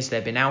 drinking? Has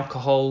there been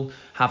alcohol?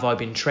 Have I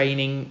been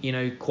training, you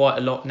know, quite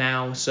a lot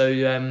now? So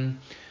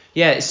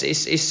yeah,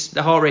 it's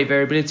the heart rate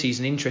variability is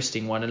an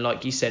interesting one, and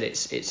like you said,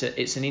 it's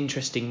an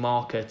interesting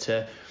marker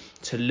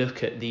to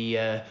look at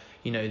the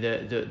you know,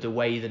 the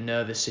way the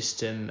nervous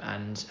system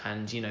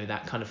and you know,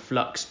 that kind of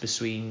flux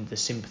between the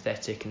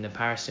sympathetic and the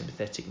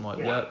parasympathetic might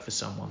work for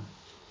someone.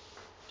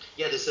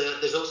 Yeah,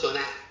 there's also an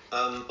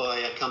app by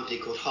a company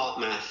called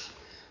HeartMath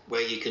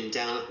where you can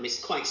download.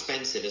 It's quite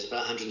expensive. It's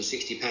about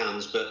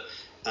 £160, but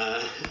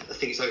I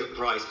think it's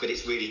overpriced, but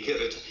it's really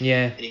good.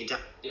 Yeah. And you can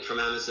download it from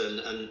Amazon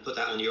and put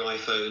that on your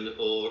iPhone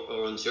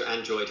or onto your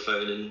Android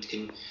phone, and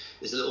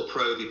there's a little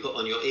probe you put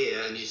on your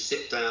ear, and you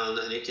sit down,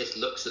 and it just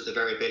looks at the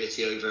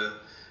variability over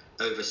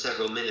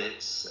several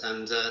minutes,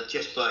 and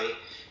just by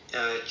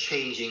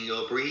changing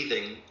your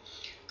breathing,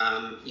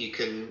 you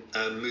can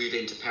move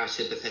into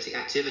parasympathetic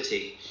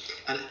activity.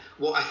 And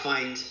what I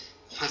find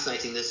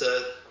fascinating, there's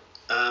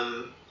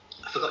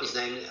I forgot his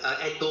name,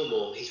 Ed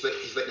Bullmore. He's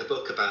written a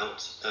book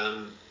about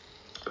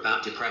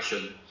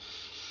depression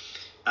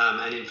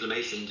and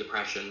inflammation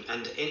depression,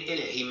 and in it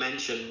he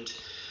mentioned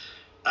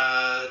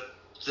that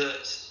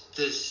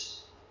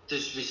there's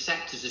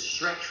receptors, there's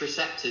stretch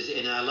receptors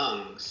in our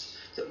lungs,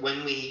 that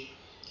when we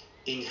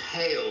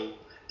inhale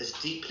as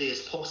deeply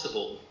as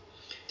possible,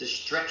 the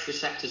stretch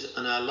receptors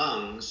in our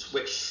lungs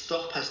which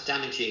stop us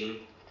damaging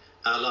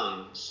our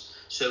lungs.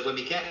 So when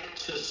we get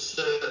to a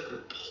certain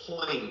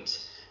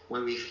point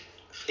when we've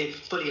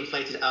fully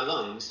inflated our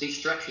lungs, these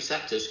stretch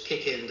receptors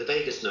kick in the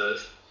vagus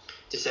nerve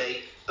to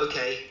say,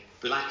 okay,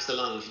 relax the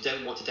lungs, you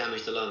don't want to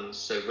damage the lungs,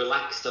 so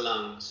relax the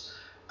lungs.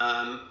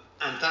 And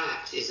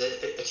that is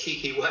a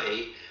cheeky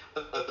way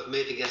of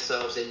moving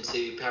ourselves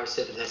into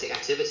parasympathetic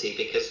activity,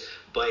 because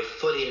by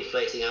fully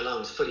inflating our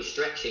lungs, fully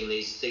stretching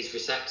these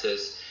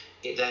receptors,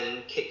 it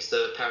then kicks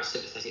the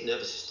parasympathetic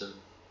nervous system.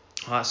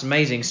 Oh, that's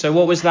amazing. So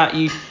what was that?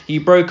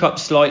 You broke up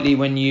slightly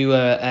when you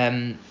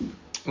were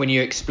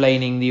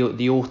explaining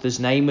the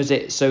author's name. Was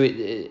it so?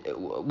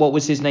 What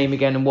was his name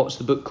again, and what's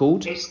the book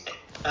called? It's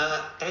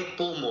Ed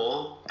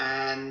Bullmore,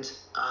 and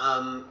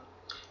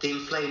The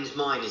Inflamed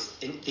Mind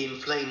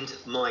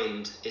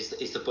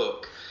is the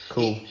book.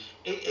 Cool.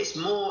 It's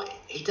more.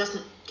 He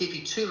doesn't give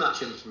you too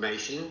much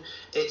information.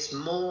 It's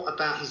more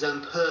about his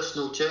own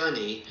personal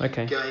journey,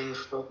 going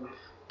from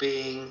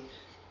being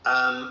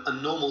a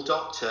normal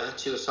doctor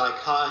to a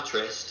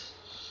psychiatrist,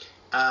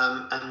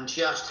 and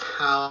just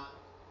how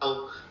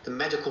the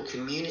medical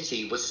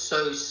community was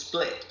so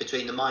split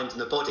between the mind and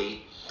the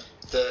body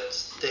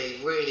that they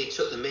really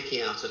took the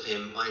mickey out of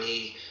him when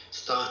he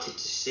started to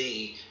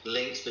see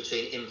links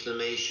between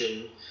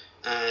inflammation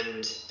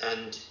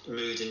and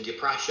mood and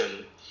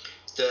depression.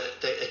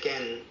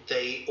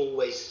 They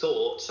always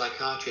thought,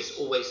 psychiatrists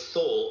always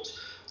thought,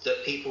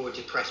 that people were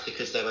depressed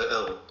because they were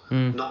ill,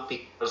 not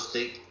because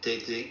the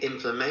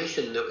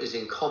inflammation that was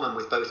in common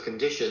with both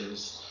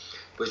conditions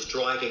was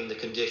driving the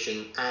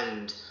condition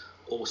and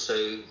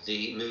also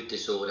the mood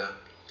disorder.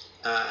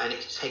 And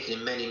it's taken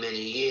him many,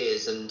 many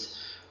years, and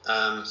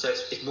so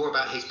it's more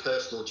about his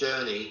personal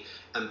journey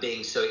and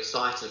being so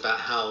excited about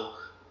how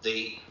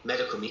the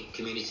medical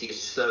community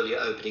is slowly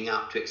opening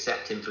up to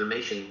accept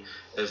inflammation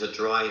as a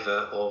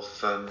driver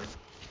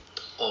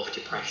of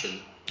depression.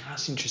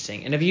 That's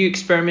interesting. And have you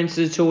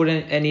experimented at all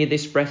in any of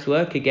this breath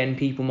work? Again,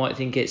 people might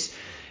think it's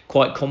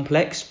quite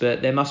complex,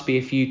 but there must be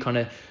a few kind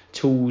of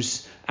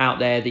tools out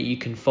there that you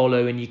can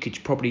follow, and you could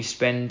probably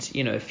spend,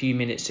 you know, a few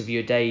minutes of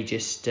your day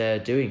just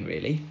doing,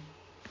 really.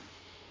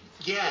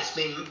 Yes,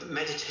 I mean,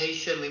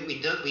 meditation, we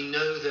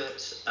know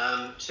that,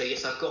 so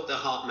yes, I've got the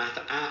HeartMath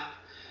app.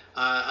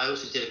 I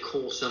also did a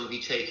course on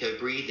Buteyko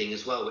breathing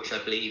as well, which I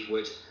believe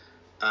would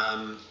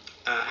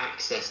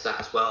access that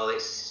as well.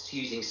 It's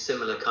using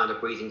similar kind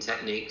of breathing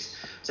techniques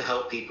to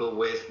help people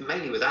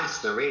mainly with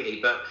asthma really,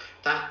 but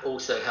that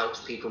also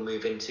helps people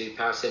move into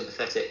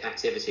parasympathetic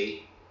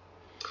activity.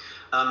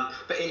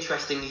 But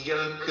interestingly,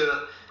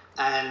 yoga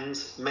and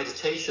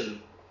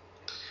meditation,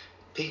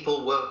 they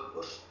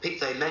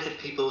measured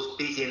people's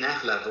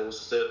BDNF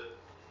levels, the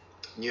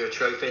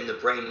neurotrophin, the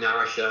brain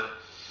nourisher,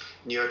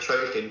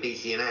 neurotrophin,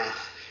 BDNF.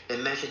 They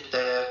measured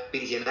their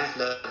BDNF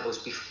levels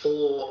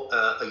before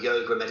a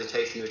yoga and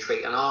meditation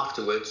retreat and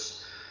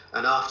afterwards.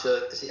 And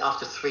after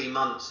 3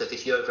 months of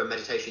this yoga and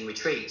meditation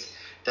retreat,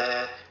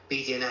 their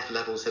BDNF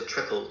levels have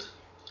tripled.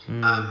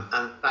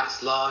 And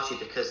that's largely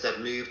because they've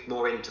moved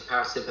more into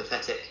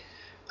parasympathetic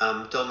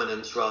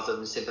dominance rather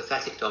than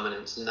sympathetic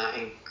dominance, and that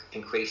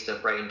increased their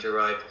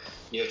brain-derived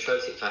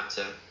neurotrophic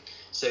factor.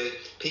 So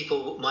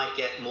people might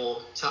get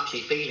more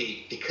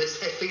touchy-feely because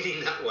they're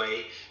feeling that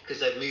way, because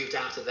they've moved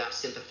out of that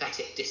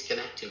sympathetic,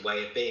 disconnected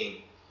way of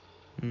being.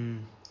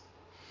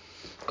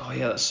 Oh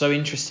yeah, that's so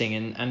interesting.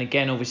 And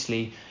again,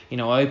 obviously,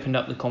 I opened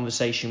up the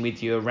conversation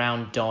with you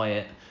around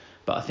diet,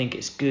 but I think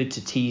it's good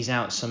to tease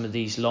out some of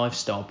these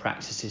lifestyle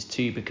practices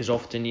too, because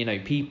often,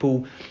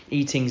 people,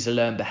 eating's a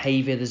learned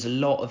behavior. There's a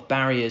lot of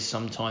barriers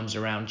sometimes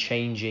around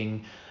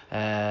changing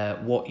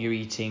what you're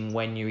eating,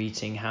 when you're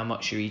eating, how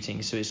much you're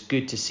eating. So it's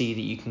good to see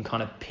that you can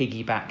kind of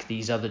piggyback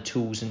these other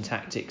tools and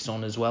tactics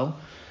on as well.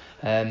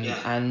 And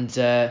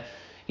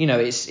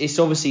it's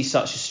obviously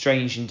such a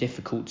strange and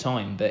difficult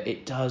time, but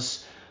it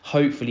does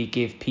hopefully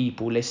give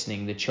people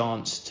listening the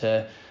chance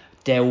to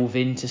delve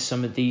into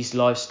some of these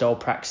lifestyle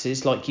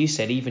practices. Like you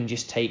said, even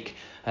just take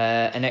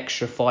an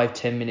extra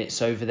 5-10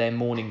 minutes over their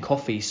morning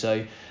coffee.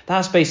 So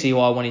that's basically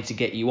why I wanted to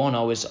get you on.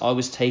 I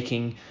was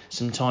taking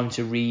some time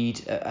to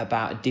read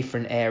about a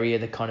different area,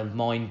 the kind of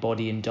mind,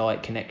 body and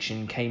diet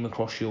connection, came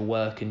across your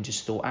work and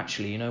just thought,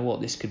 actually, you know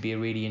what, this could be a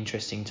really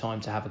interesting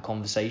time to have a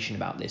conversation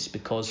about this,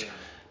 because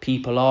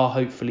people are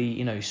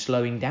hopefully,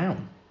 slowing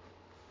down.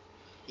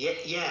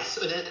 Yes,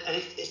 and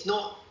it's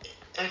not,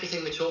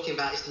 everything we're talking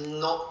about is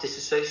not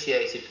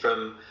disassociated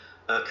from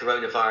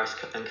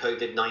coronavirus and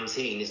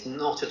COVID-19. It's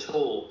not at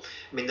all.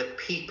 I mean, the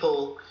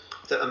people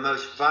that are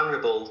most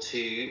vulnerable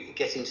to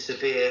getting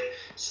severe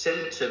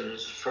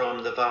symptoms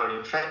from the viral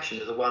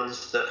infection are the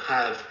ones that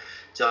have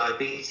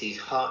diabetes,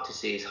 heart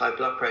disease, high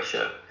blood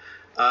pressure,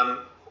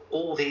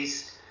 all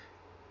these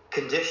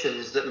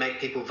conditions that make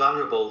people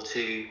vulnerable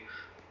to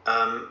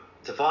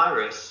the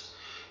virus.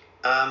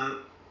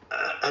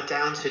 Are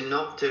down to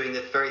not doing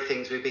the very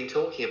things we've been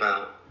talking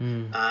about.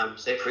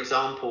 So, for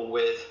example,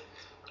 with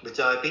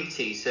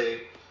diabetes, so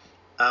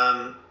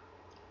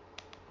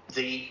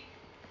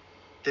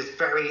there's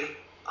very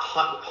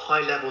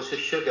high levels of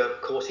sugar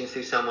coursing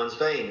through someone's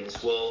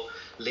veins will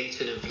lead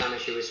to an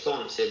inflammatory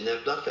response in their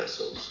blood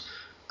vessels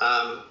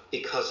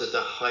because of the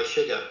high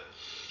sugar.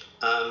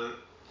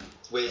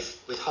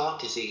 With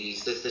heart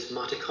disease, there's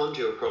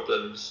mitochondrial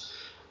problems.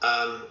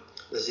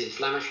 There's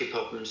inflammatory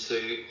problems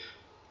through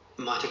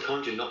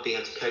mitochondria not being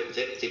able to cope with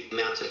the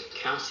amount of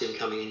calcium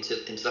coming into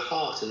the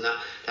heart, and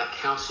that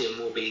calcium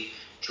will be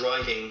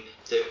driving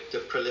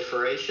the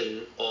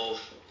proliferation of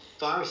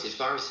viruses.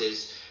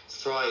 Viruses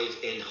thrive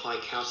in high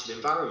calcium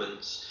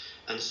environments,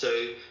 and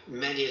so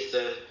many of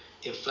the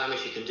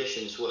inflammatory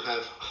conditions will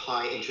have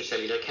high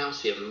intracellular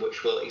calcium,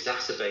 which will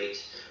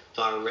exacerbate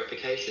viral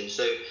replication.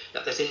 So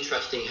that's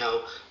interesting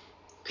how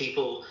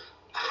people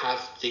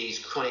have these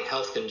chronic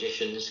health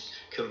conditions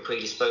can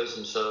predispose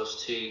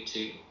themselves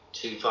to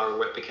viral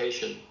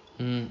replication.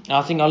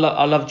 I think I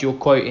loved your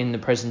quote in the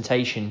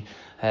presentation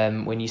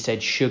when you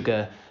said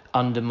sugar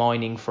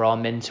undermining for our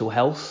mental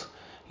health.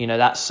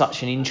 That's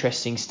such an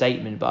interesting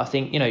statement. But I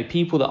think,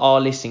 people that are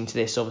listening to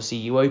this, obviously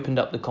you opened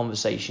up the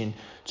conversation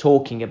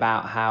talking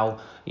about how,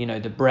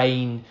 the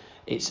brain,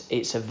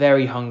 it's a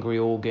very hungry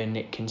organ.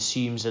 It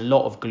consumes a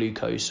lot of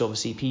glucose. So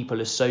obviously people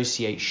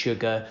associate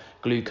sugar,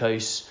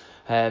 glucose,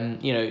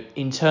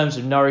 in terms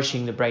of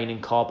nourishing the brain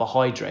and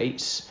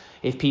carbohydrates.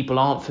 If people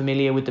aren't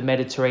familiar with the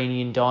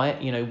Mediterranean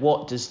diet,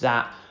 what does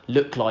that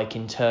look like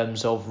in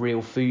terms of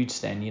real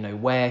foods then?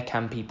 Where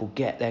can people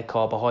get their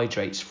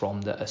carbohydrates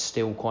from that are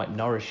still quite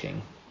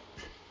nourishing?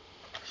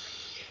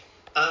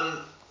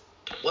 Well,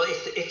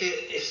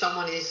 if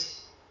someone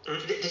is,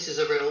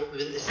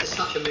 there's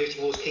such a move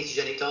towards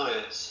ketogenic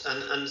diets,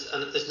 and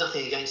there's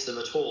nothing against them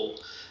at all,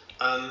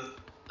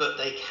 but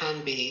they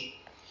can be,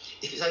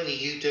 if it's only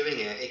you doing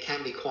it, it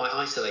can be quite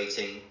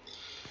isolating.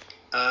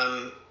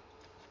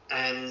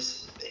 And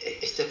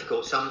it's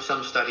difficult. Some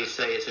studies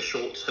say it's a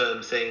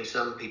short-term thing.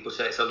 Some people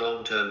say it's a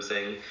long-term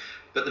thing.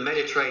 But the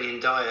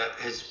Mediterranean diet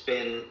has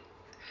been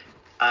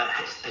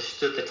has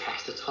stood the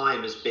test of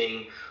time as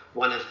being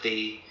one of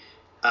the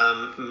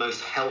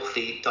most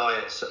healthy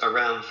diets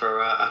around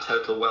for our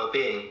total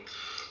well-being.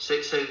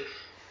 So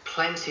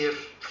plenty of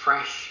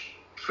fresh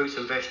fruits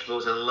and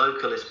vegetables and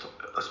local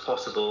as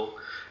possible.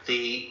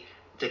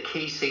 The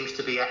key seems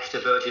to be extra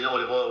virgin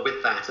olive oil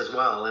with that as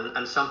well,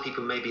 and some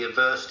people may be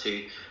averse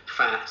to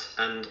fat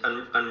and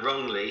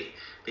wrongly,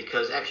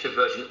 because extra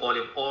virgin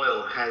olive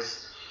oil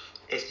has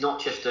it's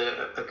not just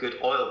a good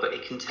oil, but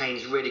it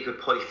contains really good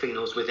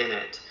polyphenols within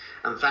it,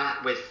 and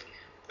that with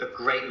a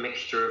great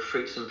mixture of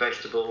fruits and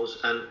vegetables.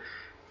 And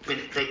I mean,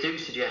 they do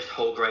suggest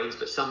whole grains,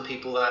 but some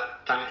people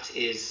that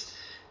is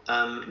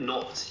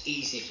not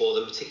easy for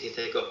them, particularly if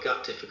they've got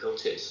gut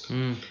difficulties.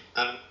 And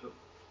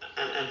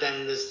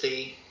then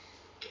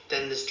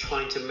there's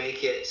trying to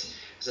make it,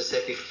 as I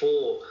said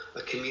before,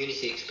 a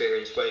community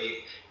experience where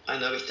I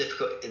know it's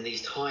difficult in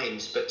these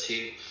times, but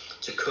to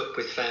cook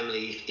with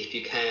family if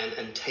you can,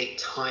 and take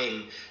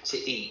time to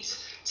eat.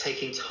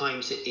 Taking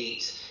time to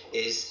eat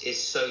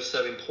is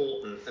so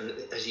important. And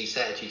as you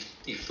said,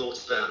 you've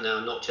thought about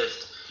now not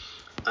just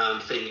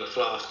filling your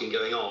flask and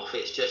going off.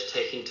 It's just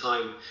taking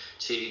time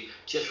to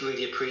just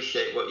really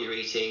appreciate what you're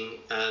eating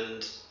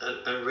and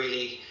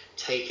really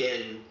take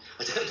in.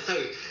 I don't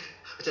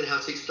know how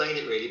to explain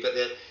it really, but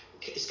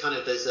it's kind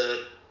of, there's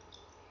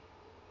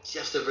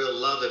just a real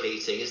love of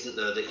eating, isn't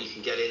there, that you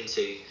can get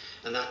into,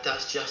 and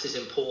that's just as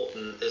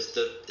important as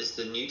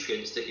the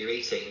nutrients that you're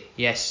eating.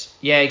 Yes,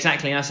 yeah,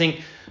 exactly. And I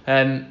think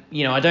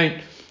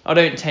I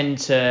don't tend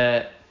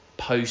to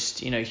post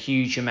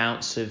huge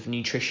amounts of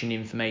nutrition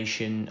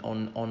information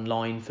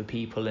online for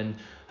people, and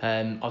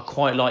I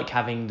quite like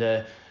having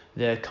the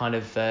kind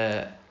of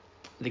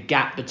the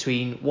gap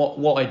between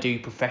what I do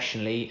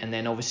professionally, and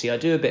then obviously I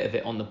do a bit of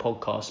it on the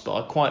podcast, but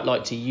I quite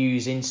like to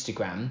use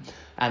Instagram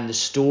and the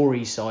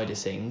story side of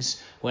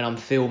things when I'm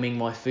filming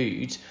my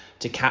food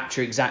to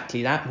capture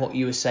exactly that, what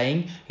you were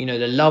saying,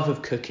 the love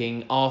of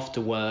cooking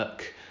after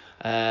work,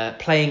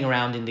 playing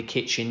around in the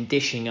kitchen,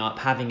 dishing up,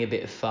 having a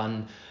bit of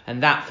fun.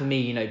 And that for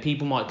me,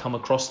 people might come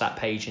across that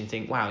page and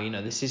think, wow,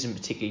 this isn't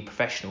particularly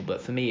professional,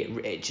 but for me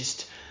it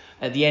just,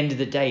 at the end of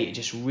the day, it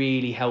just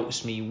really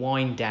helps me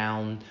wind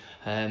down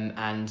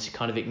and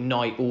kind of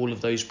ignite all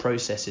of those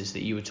processes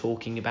that you were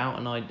talking about,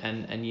 and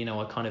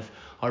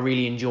I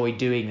really enjoy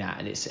doing that,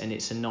 and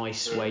it's a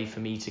nice way for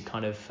me to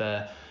kind of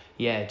feel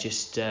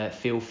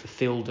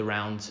fulfilled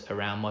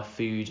around my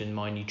food and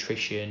my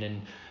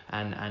nutrition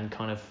and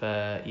kind of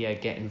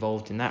get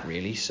involved in that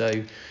really. So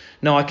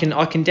no, I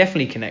can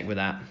definitely connect with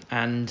that,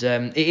 and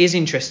it is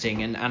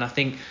interesting, and I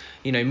think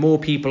more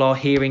people are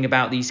hearing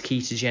about these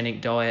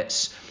ketogenic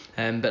diets.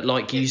 But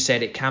like you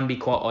said, it can be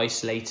quite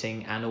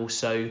isolating, and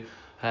also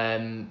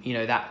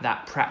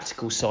that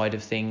practical side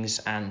of things,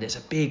 and it's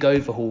a big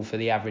overhaul for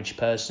the average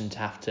person to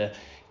have to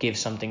give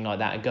something like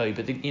that a go.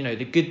 But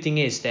the good thing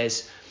is there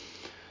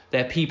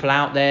are people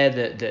out there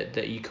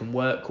that you can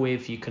work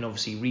with. You can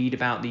obviously read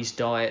about these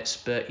diets,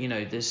 but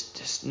there's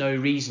just no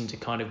reason to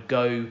kind of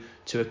go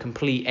to a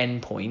complete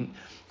endpoint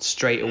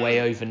straight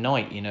away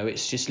overnight.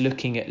 It's just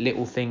looking at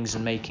little things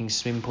and making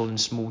simple and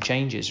small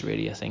changes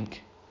really, I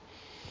think.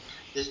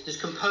 There's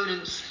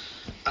components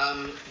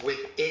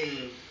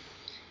within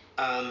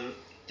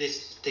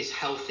this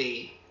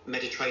healthy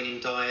Mediterranean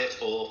diet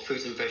or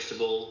fruit and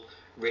vegetable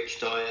rich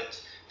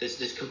diet.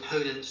 There's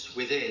components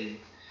within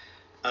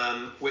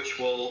which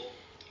will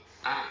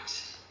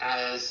act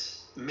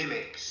as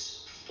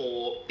mimics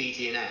for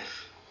BDNF,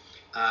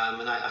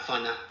 and I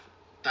find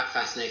that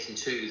fascinating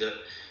too. That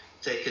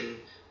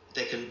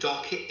they can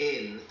dock it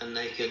in and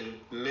they can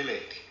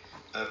mimic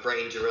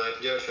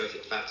brain-derived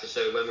neurotrophic factor.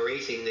 So when we're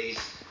eating these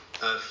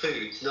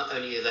foods, not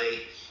only are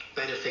they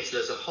beneficial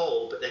as a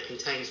whole, but they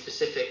contain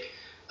specific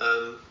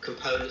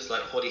components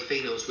like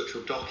polyphenols which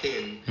will dock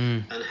in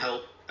and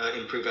help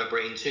improve our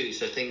brain too.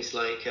 So things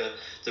like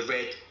the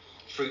red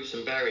fruits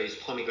and berries,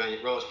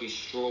 pomegranate, raspberry,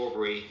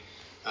 strawberry,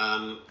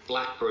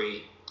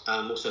 blackberry,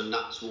 also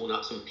nuts,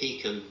 walnuts and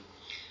pecan,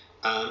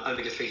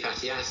 omega-3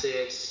 fatty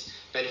acids,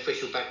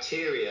 beneficial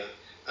bacteria,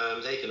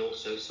 they can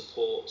also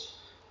support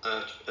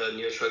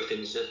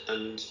neurotrophins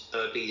and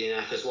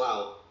BDNF as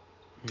well.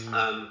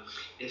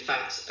 In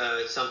fact,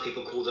 some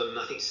people call them,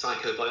 I think,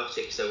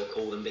 psychobiotics they will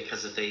call them,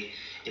 because of the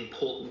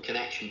important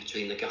connection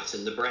between the gut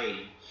and the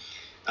brain.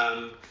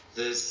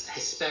 There's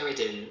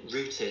hesperidin,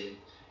 rutin,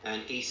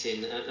 and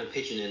esin and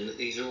pigeonin.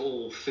 These are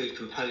all food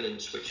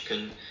components which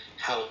can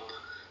help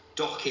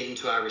dock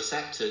into our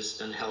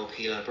receptors and help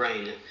heal our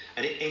brain.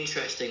 And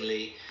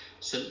interestingly,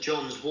 St.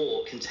 John's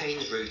wort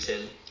contains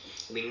rutin.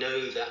 We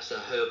know that's a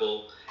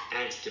herbal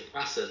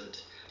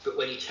antidepressant, but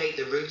when you take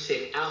the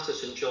rutin out of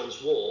St.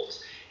 John's wort,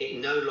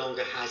 it no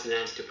longer has an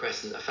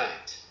antidepressant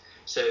effect.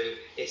 So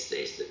it's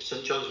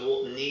St. John's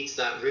wort needs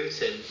that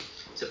rutin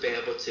to be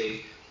able to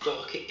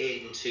dock it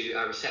into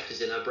our receptors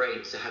in our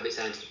brain to have its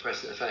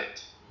antidepressant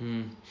effect.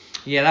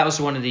 Yeah, that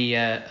was one of the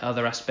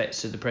other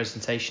aspects of the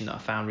presentation that I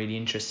found really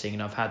interesting,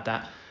 and I've had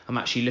that. I'm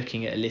actually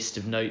looking at a list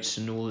of notes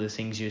and all the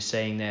things you were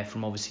saying there,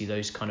 from obviously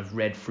those kind of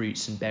red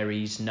fruits and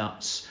berries,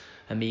 nuts,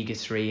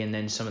 omega-3, and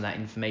then some of that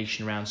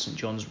information around St.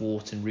 John's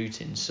wort and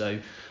rutin. So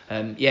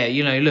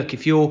look,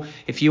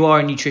 if you are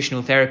a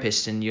nutritional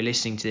therapist and you're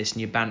listening to this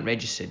and you're BANT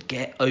registered,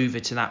 get over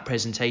to that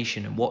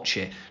presentation and watch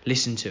it,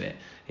 listen to it.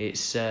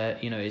 It's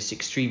it's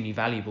extremely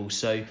valuable.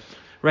 So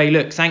Ray,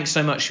 look, thanks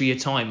so much for your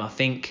time. I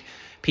think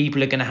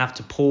people are going to have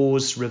to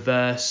pause,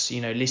 reverse,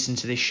 listen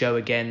to this show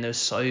again. There's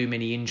so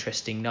many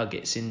interesting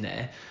nuggets in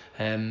there.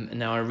 And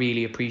now I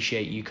really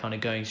appreciate you kind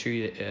of going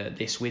through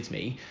this with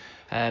me.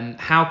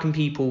 How can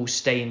people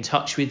stay in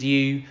touch with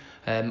you?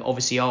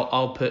 Obviously,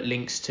 I'll put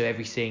links to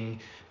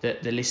everything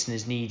that the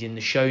listeners need in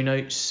the show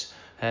notes.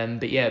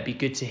 But yeah, it'd be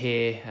good to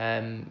hear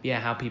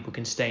how people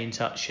can stay in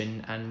touch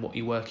and what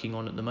you're working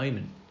on at the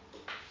moment.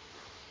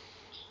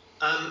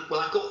 Well,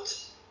 I've got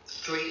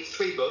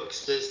three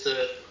books. There's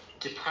the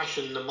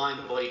Depression, the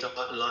Mind, Body, Diet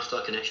and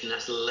Lifestyle Connection.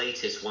 That's the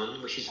latest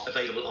one, which is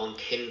available on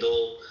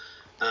Kindle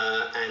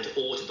and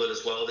Audible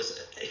as well. There's,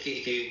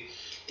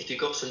 if you've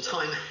got some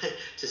time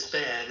to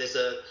spare, there's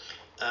the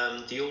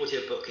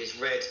audiobook is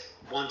read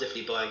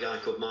wonderfully by a guy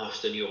called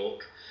Marston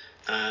York,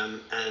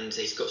 and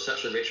he's got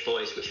such a rich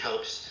voice, which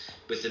helps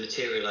with the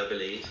material, I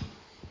believe.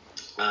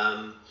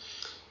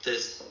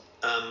 There's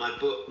my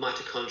book,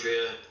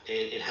 Mitochondria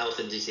in Health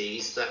and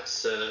Disease.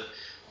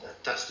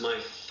 That's my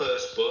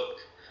first book,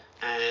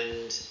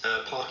 and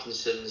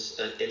Parkinson's,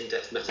 an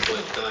in-depth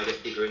metabolic guide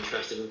if people are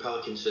interested in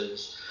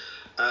Parkinson's.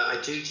 I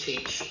do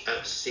teach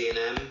at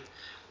CNM,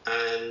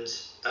 and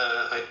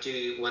I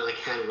do, when I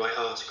can, write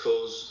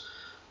articles,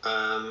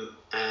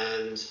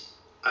 and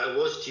I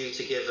was due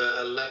to give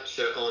a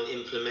lecture on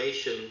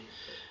inflammation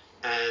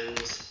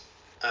and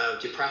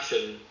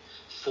depression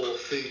for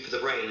Food for the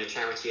Brain, a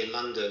charity in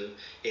London,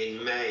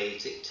 in May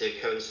to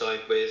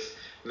coincide with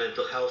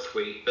Mental Health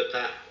Week, but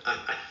that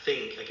I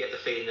think, I get the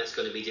feeling that's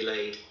going to be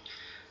delayed.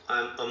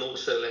 I'm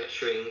also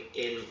lecturing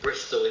in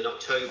Bristol in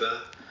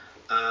October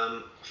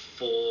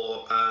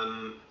for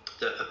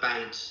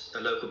a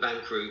local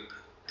band group,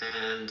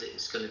 and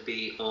it's going to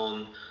be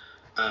on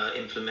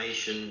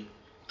inflammation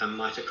and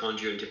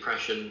mitochondria and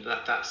depression.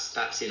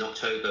 That's in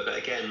October, but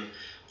again,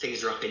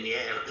 things are up in the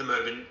air at the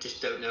moment.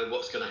 Just don't know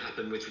what's going to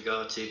happen with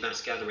regard to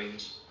mass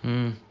gatherings.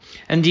 And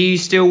do you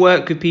still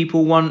work with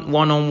people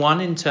one-on-one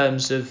in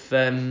terms of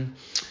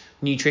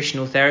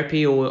nutritional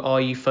therapy, or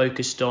are you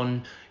focused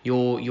on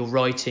your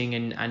writing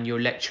and your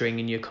lecturing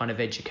and your kind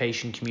of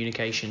education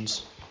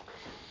communications?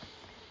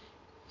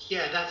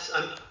 Yeah,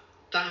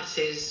 that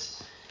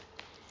is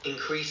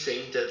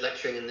increasing, the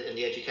lecturing and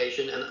the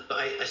education, but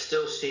I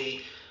still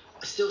see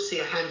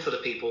a handful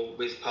of people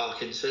with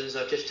Parkinson's.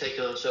 I've just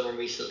taken on someone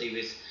recently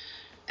with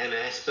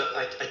MS, but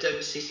I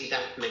don't see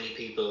that many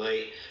people.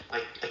 I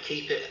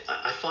keep it.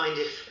 I find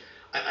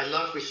I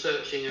love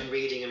researching and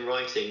reading and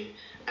writing,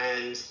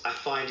 and I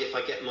find if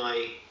I get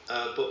my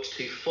books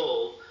too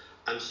full,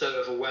 I'm so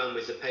overwhelmed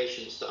with the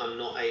patients that I'm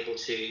not able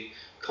to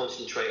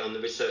concentrate on the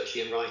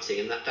researching and writing,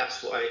 and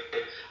that's what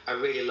I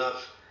really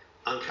love,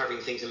 uncovering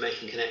things and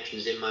making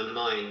connections in my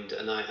mind,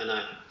 and I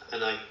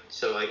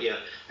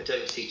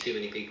don't see too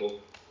many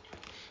people.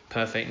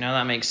 Perfect. Now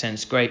that makes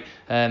sense. Great.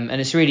 And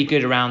it's really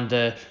good around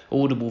the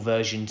Audible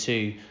version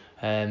too,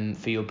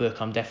 for your book.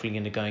 I'm definitely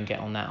going to go and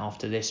get on that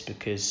after this,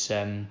 because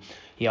I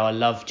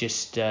love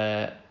just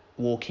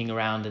walking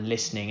around and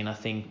listening, and I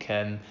think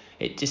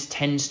it just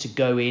tends to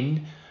go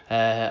in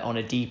on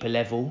a deeper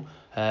level.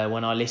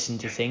 When I listen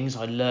to things,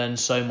 I learn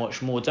so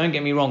much more. Don't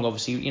get me wrong,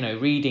 obviously,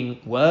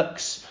 reading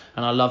works,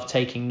 and I love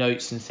taking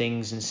notes and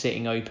things and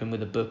sitting open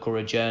with a book or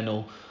a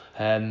journal.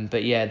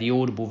 But yeah, the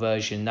Audible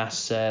version,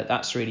 that's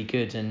really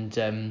good.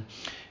 And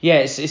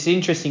it's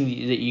interesting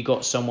that you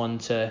got someone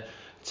to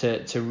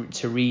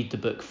read the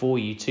book for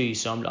you too.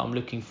 So I'm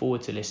looking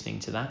forward to listening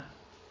to that.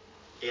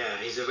 Yeah,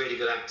 he's a really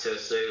good actor,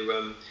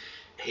 so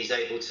he's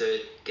able to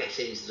get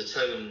into the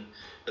tone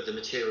of the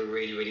material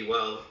really, really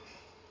well.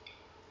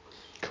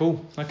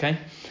 Cool. Okay.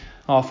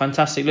 Oh,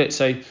 fantastic. Look,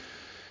 so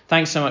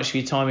thanks so much for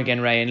your time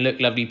again, Ray. And look,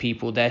 lovely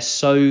people, there's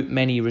so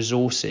many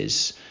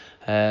resources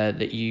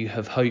that you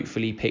have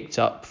hopefully picked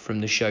up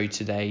from the show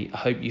today. I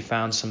hope you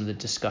found some of the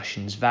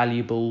discussions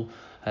valuable.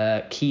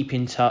 Keep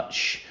in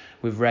touch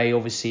with Ray,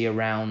 obviously,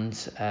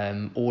 around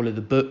all of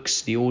the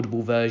books, the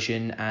Audible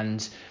version,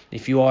 and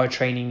if you are a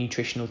training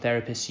nutritional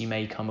therapist, you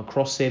may come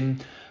across him.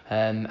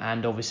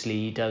 And obviously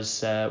he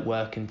does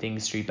work and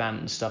things through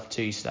BANT and stuff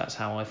too, so that's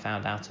how I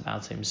found out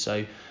about him.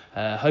 So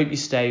hope you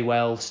stay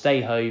well,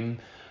 stay home,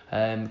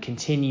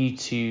 continue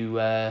to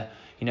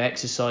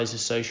exercise the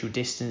social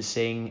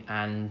distancing,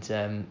 and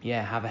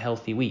have a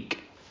healthy week.